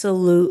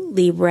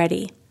absolutely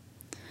ready.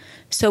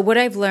 So what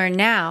I've learned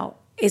now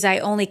is I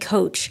only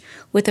coach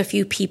with a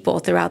few people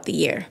throughout the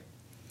year.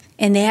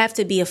 And they have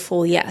to be a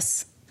full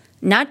yes.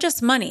 Not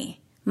just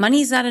money.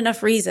 Money's not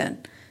enough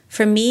reason.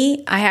 For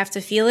me, I have to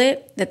feel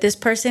it that this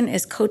person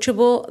is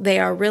coachable. They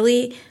are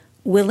really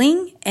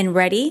willing and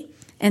ready,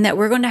 and that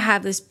we're going to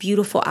have this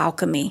beautiful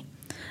alchemy.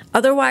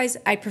 Otherwise,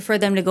 I prefer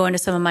them to go into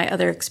some of my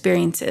other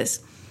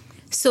experiences.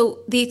 So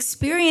the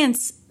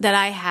experience that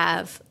I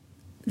have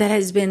that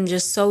has been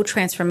just so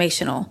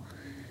transformational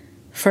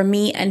for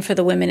me and for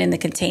the women in the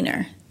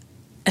container,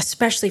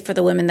 especially for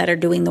the women that are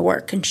doing the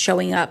work and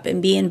showing up and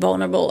being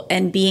vulnerable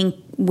and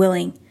being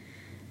willing.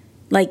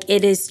 Like,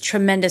 it is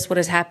tremendous what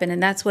has happened.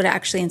 And that's what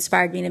actually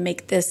inspired me to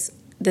make this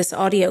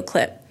audio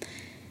clip.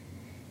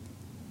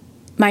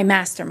 My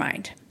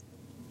mastermind.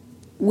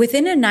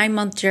 Within a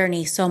 9-month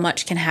journey, so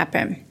much can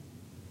happen.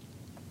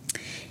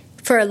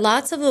 For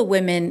lots of the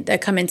women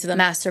that come into the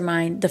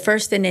mastermind, the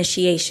first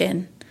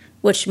initiation,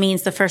 which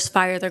means the first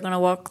fire they're going to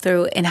walk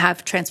through and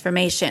have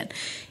transformation,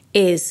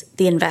 is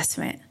the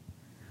investment.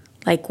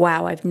 Like,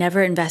 wow, I've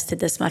never invested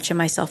this much in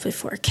myself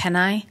before. Can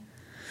I?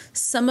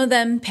 Some of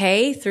them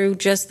pay through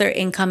just their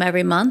income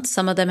every month.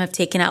 Some of them have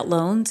taken out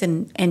loans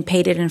and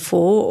paid it in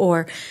full,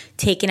 or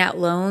taken out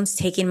loans,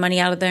 taking money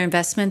out of their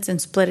investments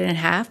and split it in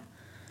half.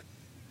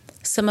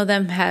 Some of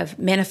them have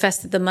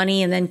manifested the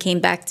money and then came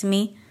back to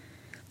me.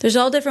 There's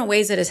all different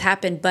ways that has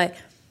happened, but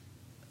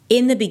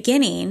in the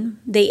beginning,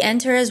 they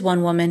enter as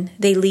one woman,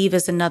 they leave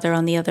as another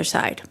on the other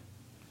side.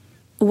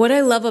 What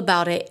I love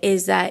about it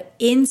is that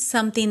in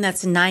something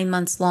that's 9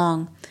 months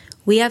long,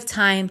 we have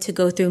time to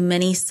go through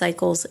many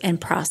cycles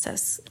and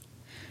process.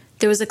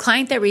 There was a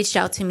client that reached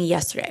out to me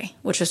yesterday,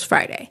 which was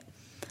Friday.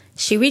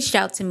 She reached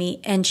out to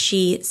me and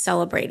she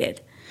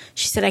celebrated.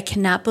 She said, I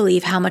cannot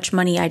believe how much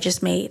money I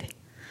just made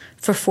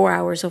for 4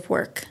 hours of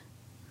work.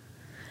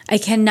 I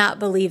cannot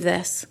believe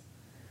this.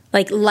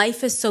 Like,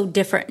 life is so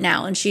different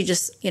now. And she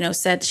just,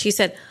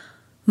 said,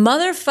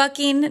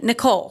 motherfucking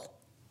Nicole,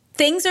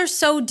 things are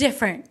so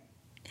different.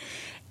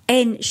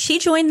 And she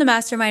joined the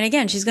mastermind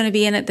again. She's going to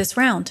be in it this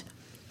round.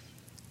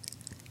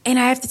 And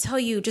I have to tell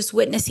you, just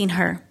witnessing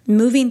her,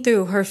 moving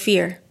through her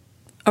fear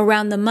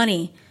around the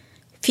money,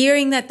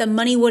 fearing that the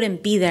money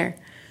wouldn't be there,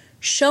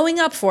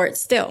 showing up for it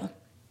still.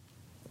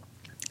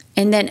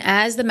 And then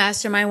as the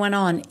mastermind went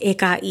on, it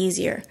got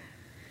easier.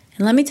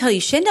 And let me tell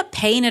you, she ended up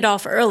paying it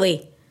off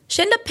early.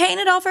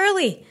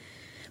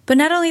 But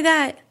not only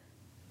that,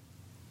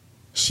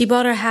 she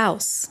bought her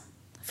house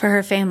for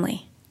her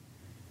family.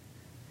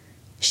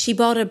 She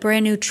bought a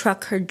brand new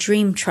truck, her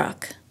dream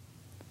truck.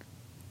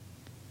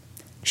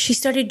 She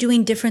started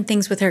doing different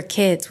things with her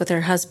kids, with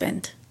her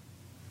husband.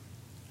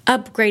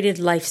 Upgraded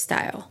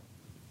lifestyle,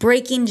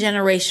 breaking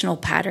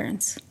generational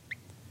patterns.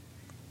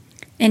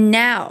 And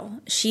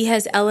now she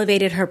has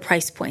elevated her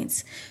price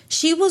points.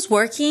 She was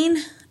working,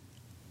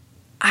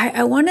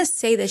 I want to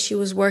say that she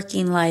was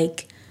working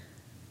like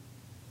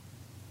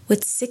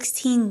with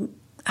 16,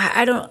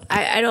 I don't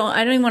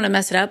even want to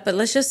mess it up, but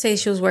let's just say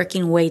she was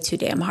working way too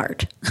damn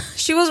hard.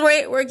 She was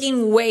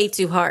working way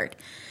too hard.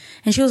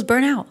 and she was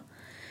burnt out.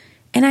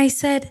 And I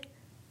said,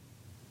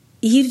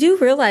 you do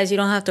realize you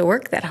don't have to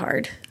work that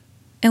hard.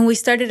 And we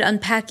started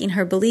unpacking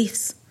her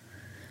beliefs.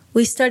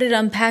 We started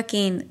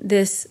unpacking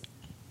this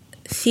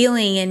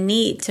feeling and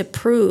need to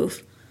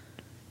prove,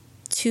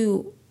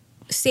 to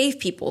save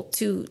people,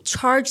 to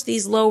charge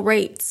these low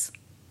rates.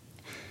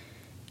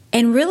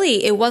 And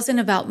really, it wasn't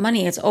about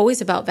money. It's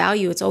always about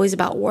value. It's always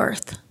about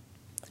worth.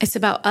 It's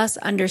about us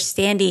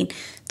understanding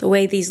the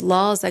way these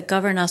laws that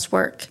govern us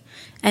work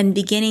and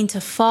beginning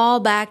to fall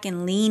back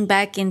and lean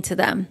back into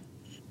them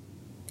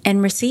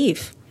and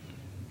receive.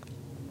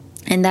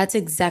 And that's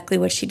exactly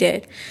what she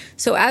did.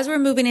 So as we're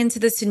moving into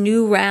this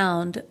new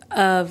round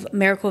of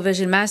Miracle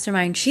Vision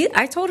Mastermind,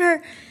 I told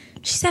her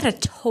she's at a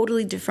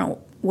totally different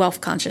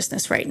wealth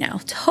consciousness right now.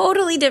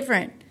 Totally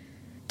different.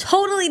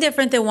 Totally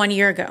different than 1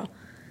 year ago.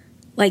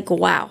 Like,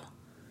 wow.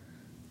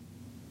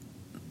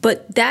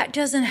 But that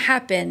doesn't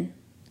happen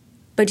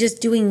by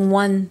just doing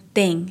one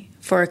thing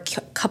for a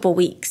couple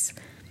weeks.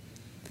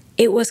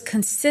 It was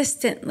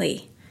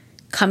consistently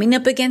coming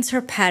up against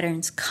her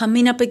patterns,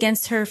 coming up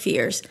against her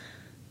fears,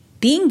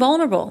 being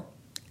vulnerable,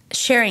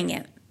 sharing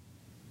it.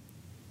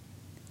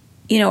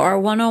 Our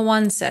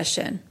one-on-one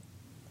session,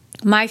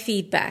 my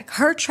feedback,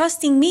 her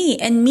trusting me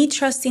and me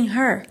trusting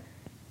her.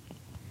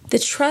 The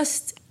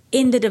trust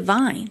in the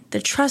divine,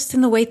 the trust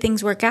in the way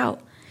things work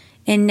out.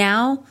 And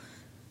now,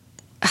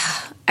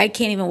 I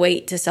can't even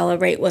wait to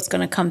celebrate what's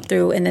going to come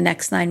through in the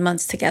next 9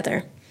 months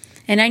together.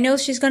 And I know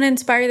she's going to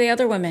inspire the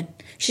other women.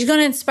 She's going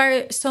to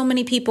inspire so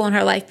many people in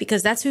her life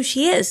because that's who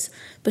she is.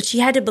 But she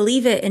had to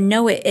believe it and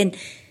know it and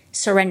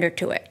surrender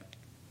to it.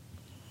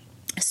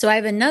 So I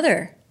have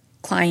another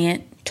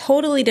client,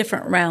 totally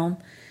different realm.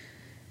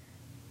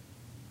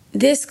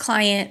 This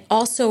client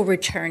also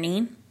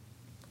returning.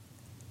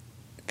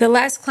 The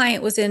last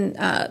client was in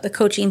the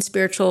coaching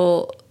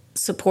spiritual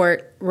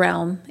support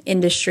realm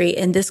industry,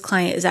 and this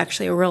client is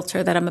actually a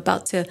realtor that I'm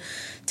about to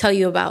tell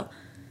you about.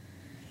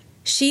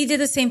 She did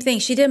the same thing.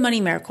 She did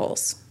Money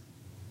Miracles.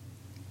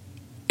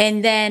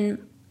 And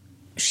then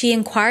she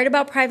inquired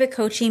about private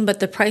coaching, but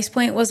the price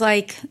point was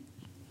like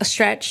a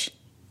stretch.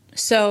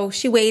 So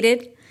she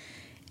waited.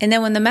 And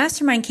then when the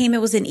mastermind came,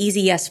 it was an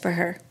easy yes for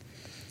her.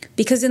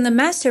 Because in the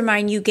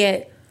mastermind, you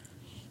get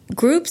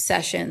group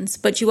sessions,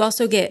 but you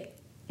also get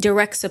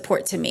direct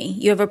support to me.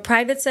 You have a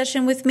private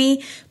session with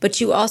me,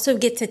 but you also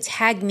get to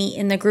tag me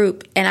in the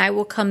group, and I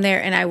will come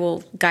there and I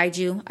will guide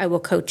you. I will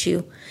coach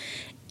you.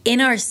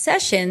 In our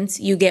sessions,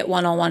 you get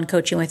one-on-one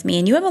coaching with me,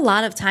 and you have a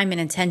lot of time and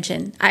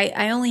attention.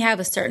 I only have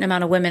a certain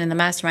amount of women in the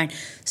mastermind,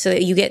 so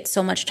that you get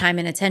so much time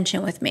and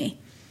attention with me.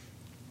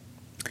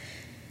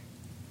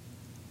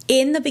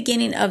 In the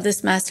beginning of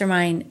this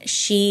mastermind,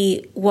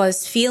 she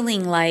was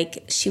feeling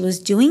like she was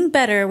doing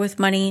better with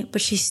money,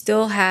 but she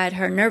still had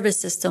her nervous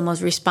system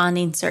was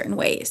responding certain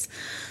ways.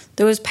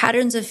 There was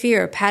patterns of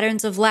fear,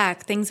 patterns of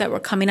lack, things that were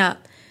coming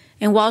up.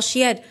 And while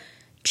she had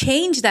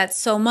changed that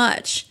so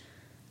much,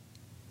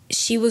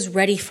 she was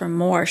ready for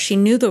more. She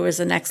knew there was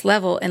a next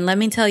level. And let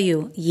me tell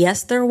you,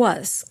 yes, there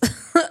was.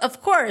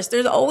 Of course,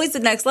 there's always the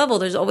next level.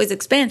 There's always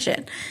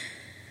expansion.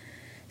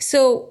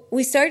 So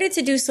we started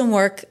to do some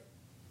work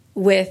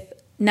with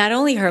not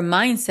only her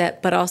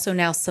mindset, but also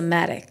now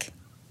somatic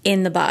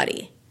in the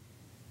body.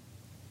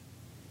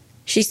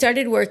 She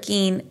started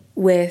working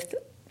with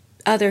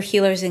other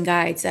healers and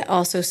guides that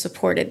also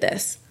supported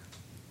this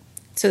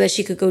so that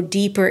she could go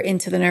deeper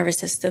into the nervous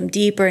system,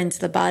 deeper into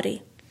the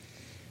body.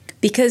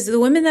 Because the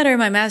women that are in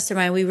my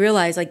mastermind, we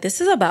realize like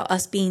this is about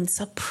us being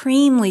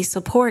supremely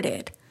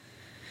supported.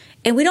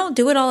 And we don't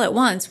do it all at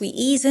once. We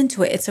ease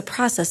into it. It's a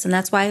process. And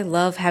that's why I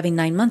love having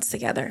 9 months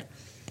together.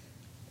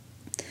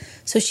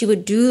 So she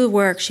would do the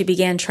work. She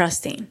began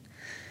trusting.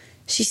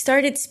 She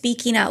started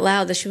speaking out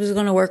loud that she was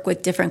going to work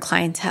with different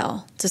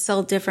clientele, to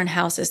sell different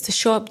houses, to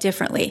show up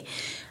differently.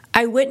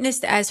 I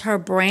witnessed as her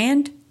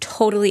brand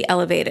totally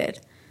elevated.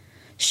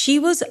 She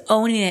was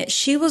owning it.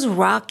 She was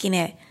rocking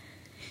it.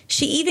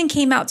 She even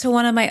came out to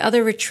one of my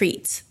other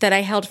retreats that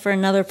I held for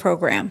another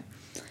program.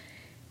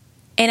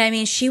 And I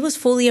mean, she was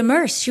fully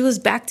immersed. She was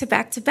back to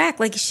back to back.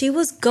 Like she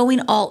was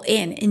going all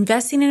in,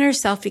 investing in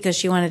herself because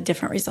she wanted a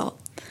different result.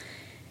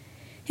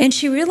 And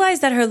she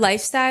realized that her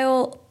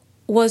lifestyle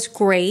was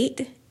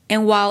great.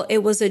 And while it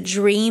was a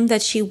dream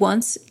that she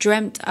once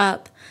dreamt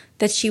up,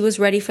 that she was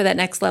ready for that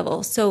next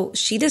level. So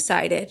she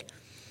decided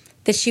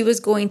that she was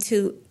going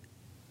to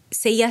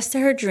say yes to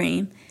her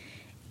dream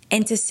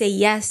and to say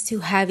yes to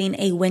having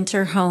a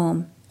winter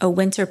home, a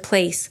winter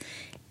place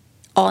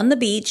on the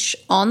beach,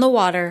 on the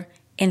water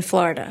in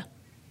Florida.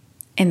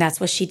 And that's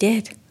what she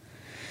did.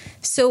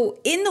 So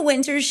in the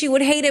winter, she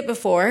would hate it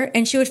before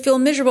and she would feel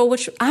miserable,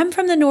 which I'm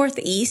from the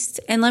Northeast.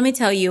 And let me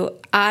tell you,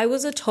 I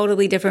was a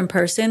totally different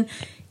person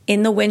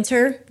in the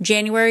winter,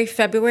 January,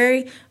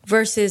 February,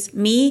 versus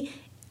me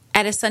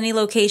at a sunny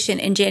location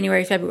in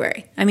January,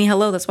 February. I mean,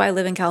 hello, that's why I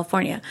live in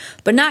California.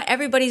 But not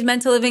everybody's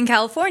meant to live in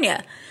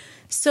California.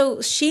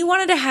 So she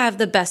wanted to have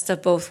the best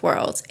of both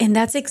worlds, and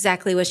that's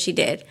exactly what she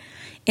did.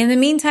 In the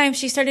meantime,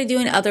 she started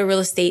doing other real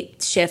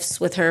estate shifts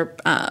with her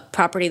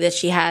property that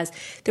she has.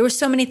 There were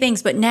so many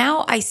things, but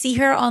now I see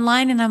her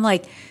online and I'm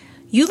like,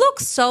 you look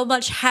so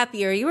much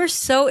happier. You are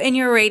so in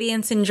your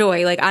radiance and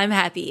joy. Like, I'm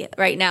happy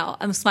right now.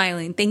 I'm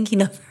smiling,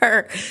 thinking of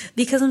her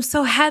because I'm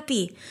so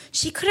happy.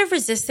 She could have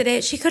resisted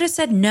it. She could have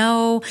said,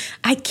 no,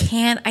 I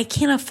can't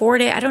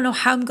afford it. I don't know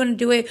how I'm going to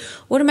do it.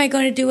 What am I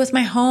going to do with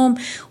my home?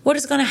 What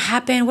is going to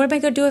happen? What am I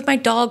going to do with my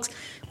dogs?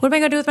 What am I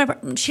going to do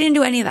with my... She didn't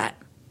do any of that.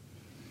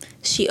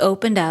 She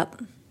opened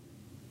up.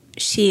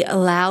 She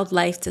allowed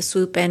life to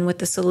swoop in with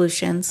the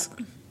solutions.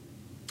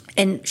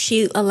 And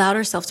she allowed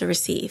herself to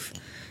receive.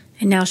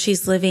 And now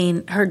she's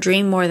living her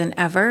dream more than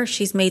ever.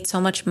 She's made so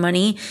much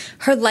money.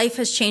 Her life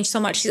has changed so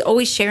much. She's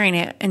always sharing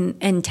it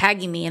and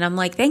tagging me. And I'm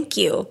like, thank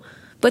you.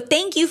 But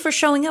thank you for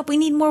showing up. We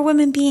need more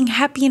women being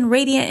happy and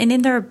radiant and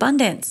in their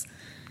abundance.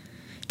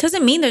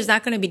 Doesn't mean there's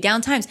not going to be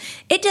down times.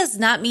 It does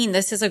not mean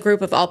this is a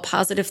group of all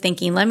positive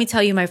thinking. Let me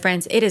tell you, my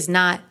friends, it is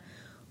not.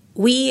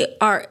 We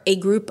are a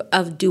group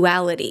of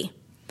duality.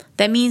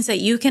 That means that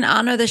you can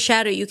honor the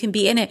shadow. You can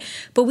be in it.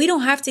 But we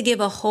don't have to give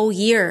a whole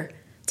year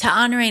to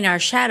honoring our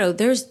shadow.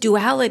 There's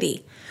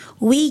duality.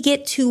 We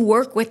get to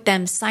work with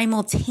them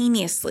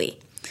simultaneously.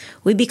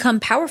 We become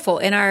powerful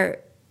in our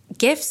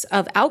gifts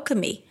of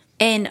alchemy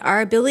and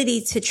our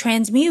ability to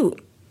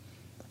transmute.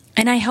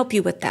 And I help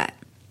you with that.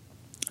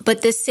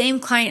 But this same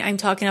client I'm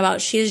talking about,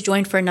 she has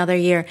joined for another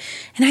year.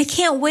 And I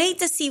can't wait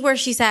to see where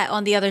she's at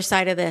on the other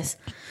side of this.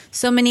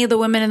 So many of the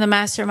women in the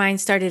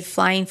mastermind started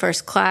flying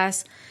first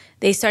class.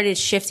 They started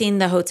shifting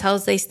the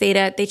hotels they stayed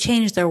at. They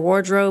changed their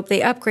wardrobe.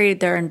 They upgraded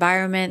their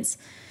environments.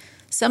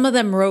 Some of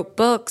them wrote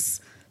books.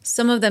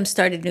 Some of them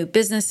started new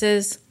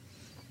businesses.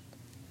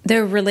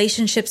 Their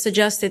relationships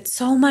adjusted.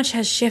 So much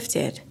has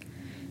shifted.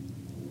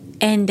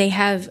 And they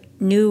have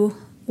new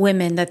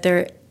women that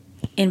they're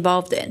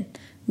involved in,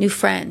 new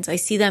friends. I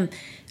see them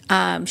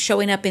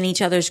showing up in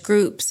each other's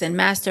groups and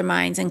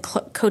masterminds and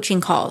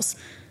coaching calls,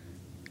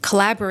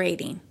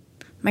 collaborating.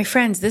 My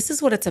friends, this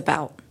is what it's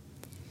about.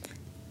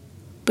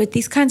 But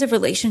these kinds of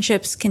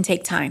relationships can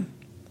take time.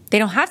 They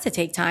don't have to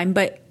take time,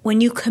 but when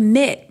you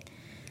commit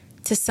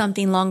to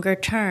something longer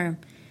term,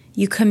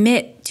 you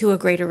commit to a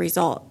greater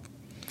result.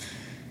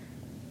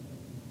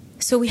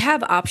 So we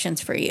have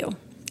options for you.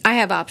 I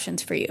have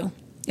options for you.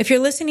 If you're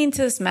listening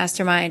to this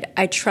mastermind,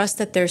 I trust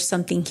that there's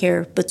something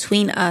here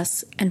between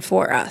us and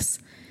for us.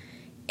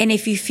 And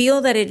if you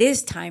feel that it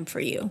is time for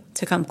you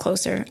to come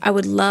closer, I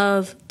would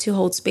love to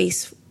hold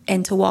space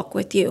and to walk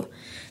with you,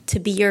 to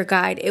be your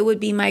guide. It would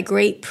be my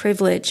great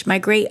privilege, my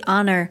great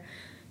honor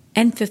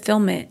and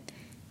fulfillment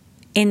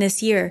in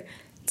this year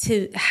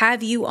to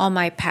have you on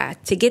my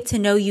path, to get to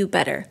know you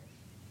better,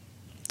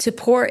 to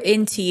pour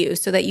into you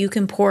so that you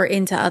can pour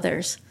into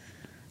others.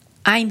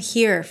 I'm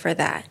here for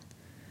that.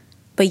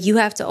 But you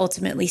have to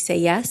ultimately say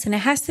yes, and it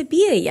has to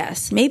be a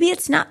yes. Maybe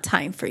it's not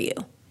time for you.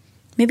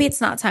 Maybe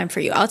it's not time for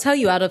you. I'll tell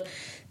you, out of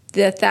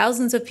the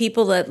thousands of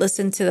people that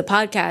listen to the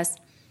podcast,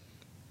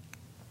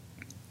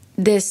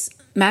 this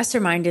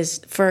mastermind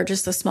is for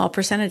just a small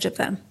percentage of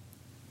them.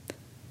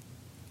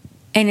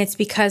 And it's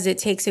because it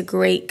takes a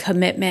great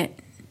commitment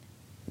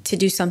to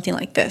do something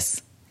like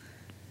this.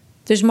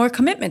 There's more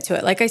commitment to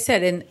it. Like I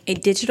said, in a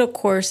digital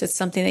course, it's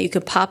something that you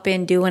could pop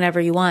in, do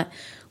whenever you want.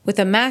 With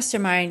a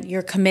mastermind,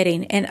 you're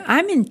committing. And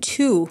I'm in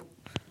 2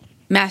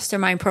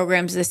 mastermind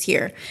programs this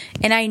year.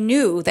 And I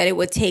knew that it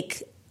would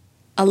take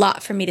a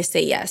lot for me to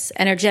say yes,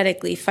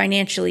 energetically,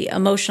 financially,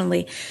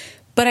 emotionally.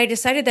 But I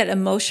decided that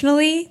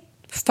emotionally,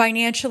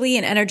 financially,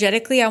 and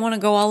energetically, I want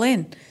to go all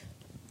in.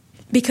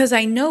 Because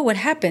I know what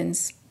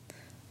happens.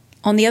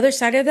 On the other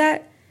side of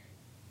that,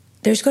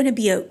 there's going to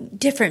be a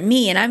different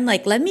me. And I'm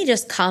like, let me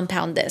just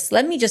compound this.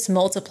 Let me just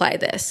multiply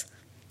this.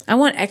 I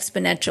want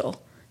exponential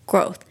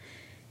growth.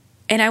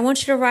 And I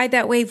want you to ride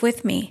that wave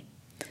with me.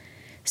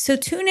 So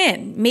tune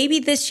in. Maybe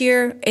this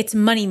year it's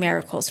Money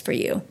Miracles for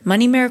you.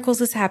 Money Miracles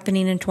is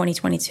happening in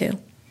 2022.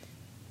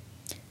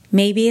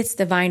 Maybe it's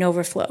Divine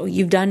Overflow.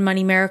 You've done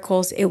Money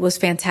Miracles. It was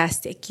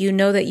fantastic. You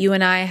know that you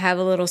and I have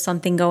a little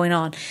something going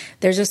on.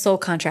 There's a soul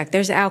contract.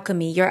 There's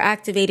alchemy. You're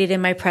activated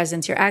in my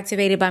presence. You're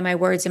activated by my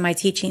words and my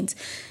teachings.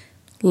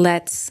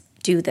 Let's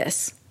do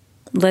this.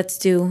 Let's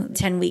do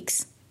 10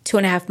 weeks,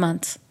 2.5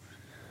 months.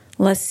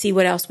 Let's see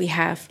what else we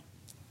have.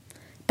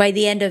 By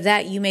the end of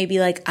that, you may be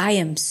like, I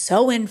am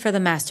so in for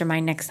the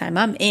mastermind next time.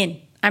 I'm in.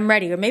 I'm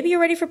ready. Or maybe you're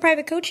ready for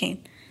private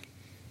coaching.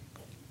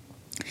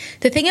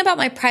 The thing about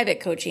my private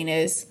coaching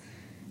is,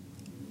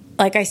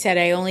 like I said,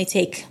 I only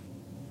take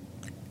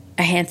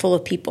a handful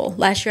of people.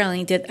 Last year,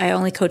 I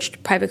only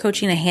coached private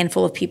coaching a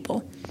handful of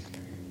people.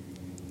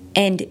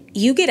 And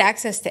you get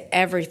access to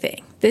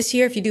everything. This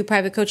year, if you do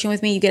private coaching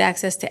with me, you get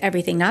access to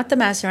everything. Not the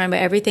mastermind,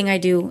 but everything I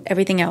do,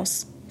 everything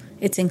else.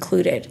 It's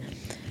included.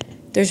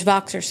 There's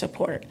Voxer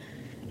support.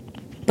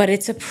 But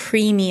it's a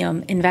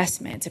premium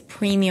investment. It's a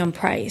premium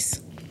price.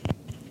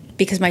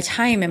 Because my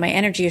time and my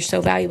energy are so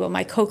valuable.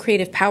 My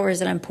co-creative powers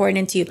that I'm pouring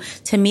into you,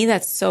 to me,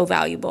 that's so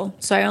valuable.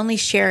 So I only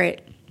share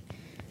it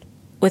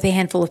with a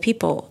handful of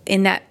people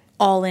in that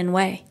all-in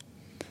way.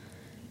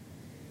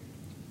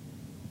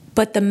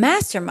 But the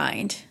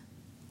mastermind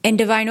and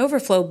divine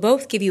overflow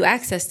both give you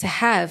access to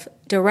have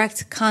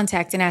direct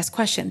contact and ask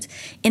questions.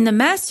 In the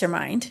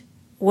mastermind,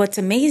 what's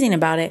amazing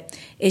about it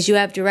is you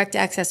have direct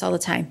access all the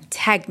time.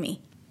 Tag me.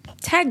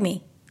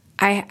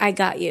 I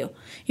got you.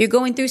 You're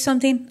going through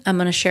something, I'm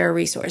going to share a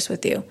resource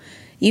with you.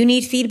 You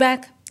need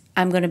feedback,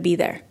 I'm going to be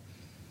there.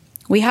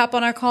 We hop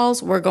on our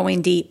calls, we're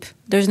going deep.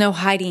 There's no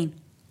hiding.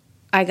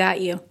 I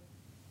got you.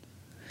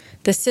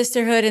 The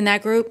sisterhood in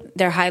that group,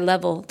 they're high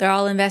level. They're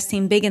all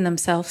investing big in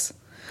themselves.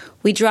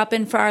 We drop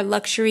in for our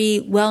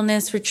luxury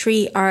wellness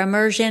retreat, our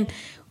immersion.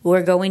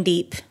 We're going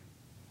deep.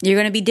 You're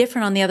going to be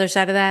different on the other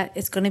side of that.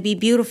 It's going to be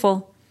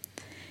beautiful.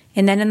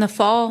 And then in the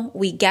fall,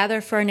 we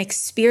gather for an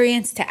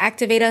experience to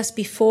activate us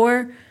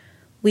before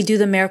we do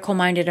the Miracle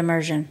Minded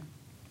Immersion,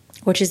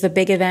 which is the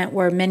big event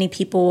where many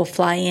people will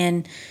fly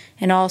in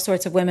and all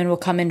sorts of women will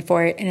come in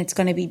for it, and it's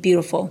going to be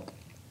beautiful.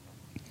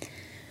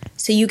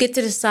 So you get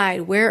to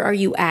decide, where are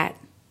you at?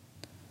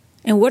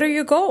 And what are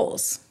your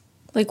goals?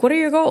 Like, what are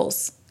your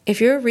goals? If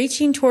you're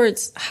reaching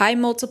towards high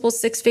multiple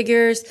six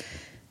figures,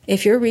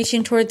 if you're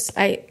reaching towards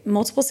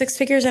multiple six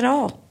figures at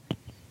all,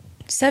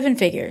 7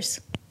 figures,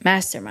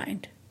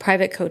 mastermind,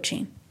 private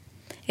coaching.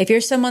 If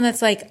you're someone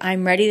that's like,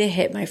 I'm ready to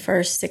hit my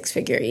first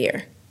 6-figure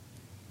year.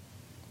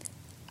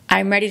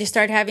 I'm ready to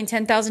start having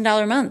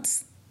 $10,000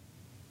 months.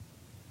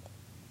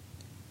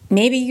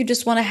 Maybe you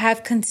just want to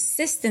have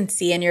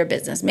consistency in your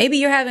business. Maybe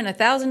you're having a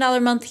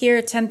 $1,000 month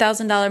here,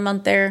 $10,000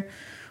 month there,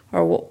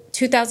 or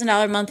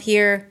 $2,000 month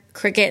here,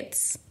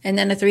 crickets, and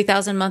then a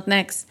 $3,000 month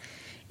next.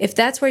 If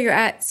that's where you're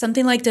at,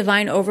 something like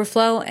Divine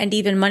Overflow and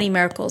even Money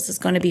Miracles is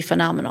going to be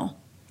phenomenal.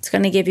 It's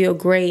going to give you a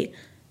great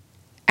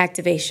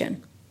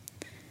activation.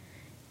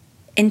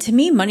 And to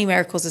me, Money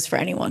Miracles is for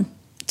anyone.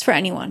 It's for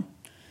anyone.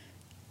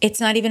 It's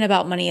not even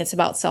about money. It's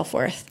about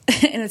self-worth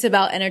and it's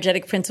about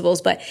energetic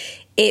principles, but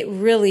it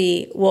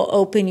really will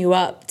open you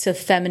up to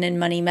feminine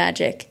money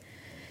magic.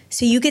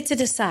 So you get to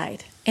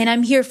decide, and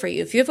I'm here for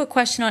you. If you have a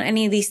question on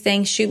any of these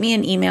things, shoot me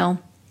an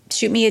email,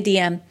 shoot me a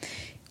DM.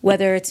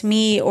 Whether it's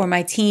me or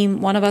my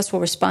team, one of us will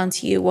respond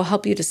to you. We'll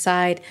help you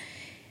decide.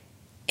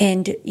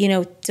 And,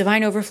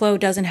 Divine Overflow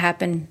doesn't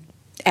happen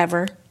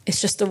ever. It's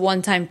just a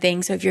one-time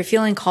thing. So if you're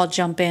feeling called,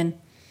 jump in.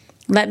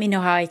 Let me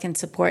know how I can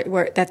support.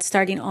 That's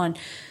starting on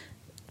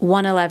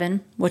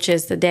 1/11, which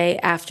is the day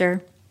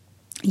after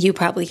you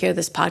probably hear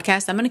this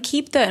podcast. I'm going to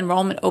keep the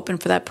enrollment open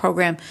for that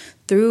program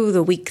through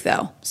the week,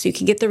 though. So you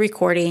can get the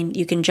recording.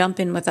 You can jump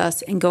in with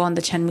us and go on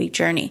the 10-week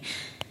journey.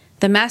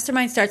 The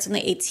mastermind starts on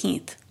the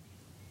 18th.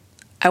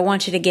 I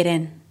want you to get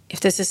in. If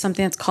this is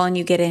something that's calling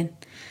you, get in.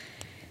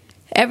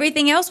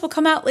 Everything else will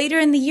come out later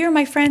in the year,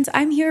 my friends.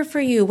 I'm here for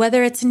you,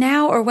 whether it's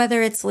now or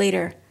whether it's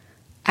later.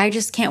 I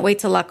just can't wait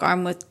to lock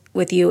arm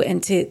with you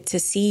and to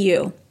see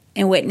you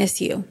and witness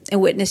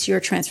your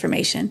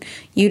transformation.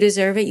 You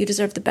deserve it. You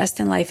deserve the best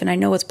in life. And I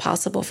know it's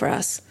possible for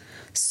us.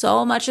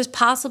 So much is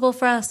possible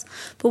for us.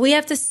 But we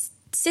have to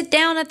sit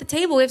down at the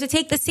table. We have to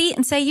take the seat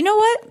and say, you know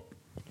what?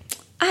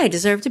 I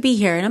deserve to be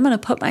here, and I'm going to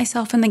put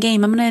myself in the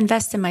game. I'm going to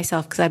invest in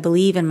myself because I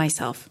believe in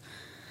myself.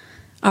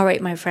 All right,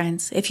 my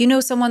friends, if you know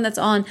someone that's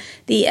on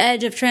the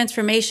edge of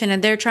transformation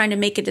and they're trying to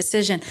make a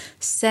decision,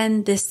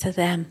 send this to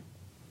them.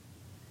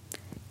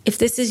 If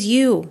this is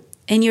you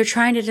and you're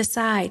trying to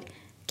decide,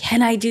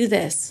 can I do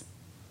this?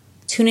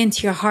 Tune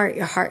into your heart.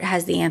 Your heart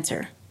has the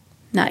answer,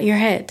 not your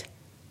head.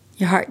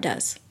 Your heart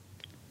does.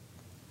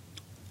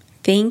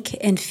 Think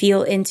and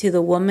feel into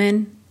the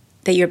woman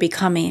that you're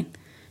becoming.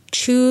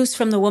 Choose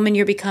from the woman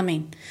you're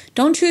becoming.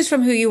 Don't choose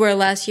from who you were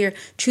last year.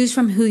 Choose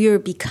from who you're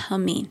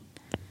becoming.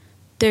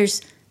 There's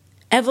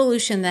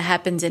evolution that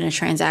happens in a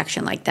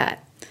transaction like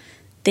that.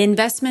 The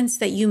investments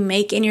that you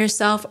make in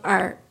yourself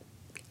are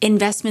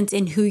investments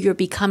in who you're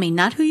becoming,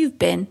 not who you've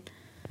been,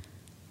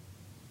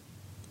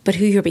 but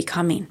who you're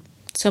becoming.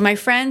 So my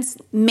friends,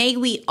 may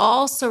we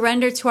all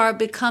surrender to our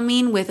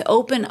becoming with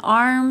open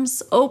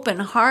arms, open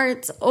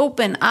hearts,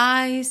 open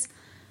eyes,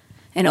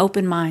 and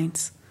open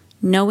minds.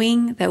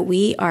 Knowing that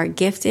we are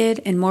gifted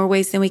in more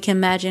ways than we can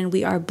imagine.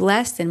 We are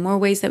blessed in more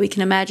ways that we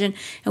can imagine.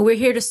 And we're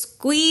here to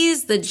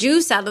squeeze the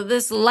juice out of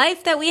this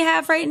life that we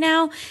have right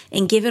now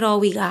and give it all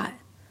we got.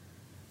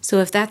 So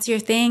if that's your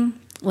thing,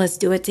 let's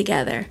do it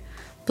together.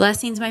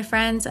 Blessings, my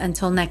friends.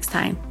 Until next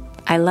time,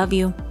 I love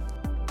you.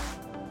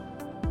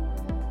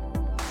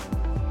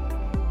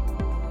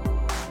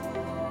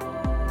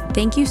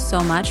 Thank you so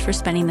much for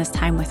spending this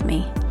time with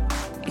me.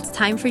 It's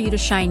time for you to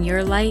shine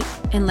your light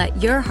and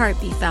let your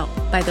heart be felt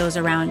by those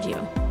around you.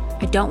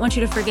 I don't want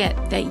you to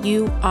forget that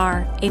you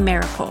are a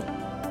miracle.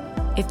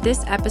 If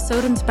this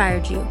episode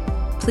inspired you,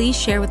 please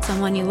share with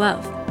someone you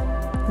love.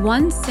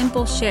 One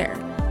simple share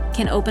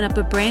can open up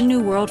a brand new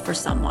world for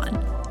someone,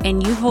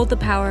 and you hold the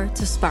power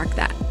to spark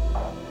that.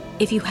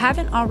 If you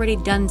haven't already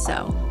done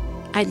so,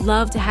 I'd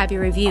love to have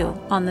your review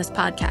on this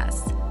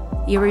podcast.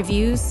 Your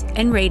reviews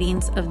and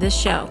ratings of this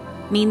show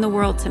mean the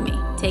world to me.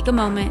 Take a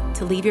moment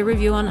to leave your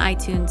review on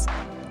iTunes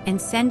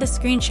and send a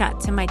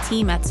screenshot to my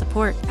team at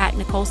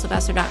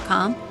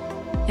support@NicoleSylvester.com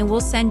and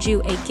we'll send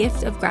you a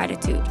gift of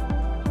gratitude.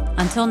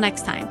 Until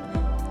next time,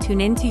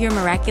 tune into your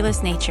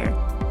miraculous nature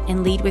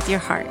and lead with your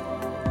heart.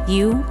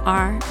 You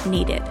are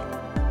needed.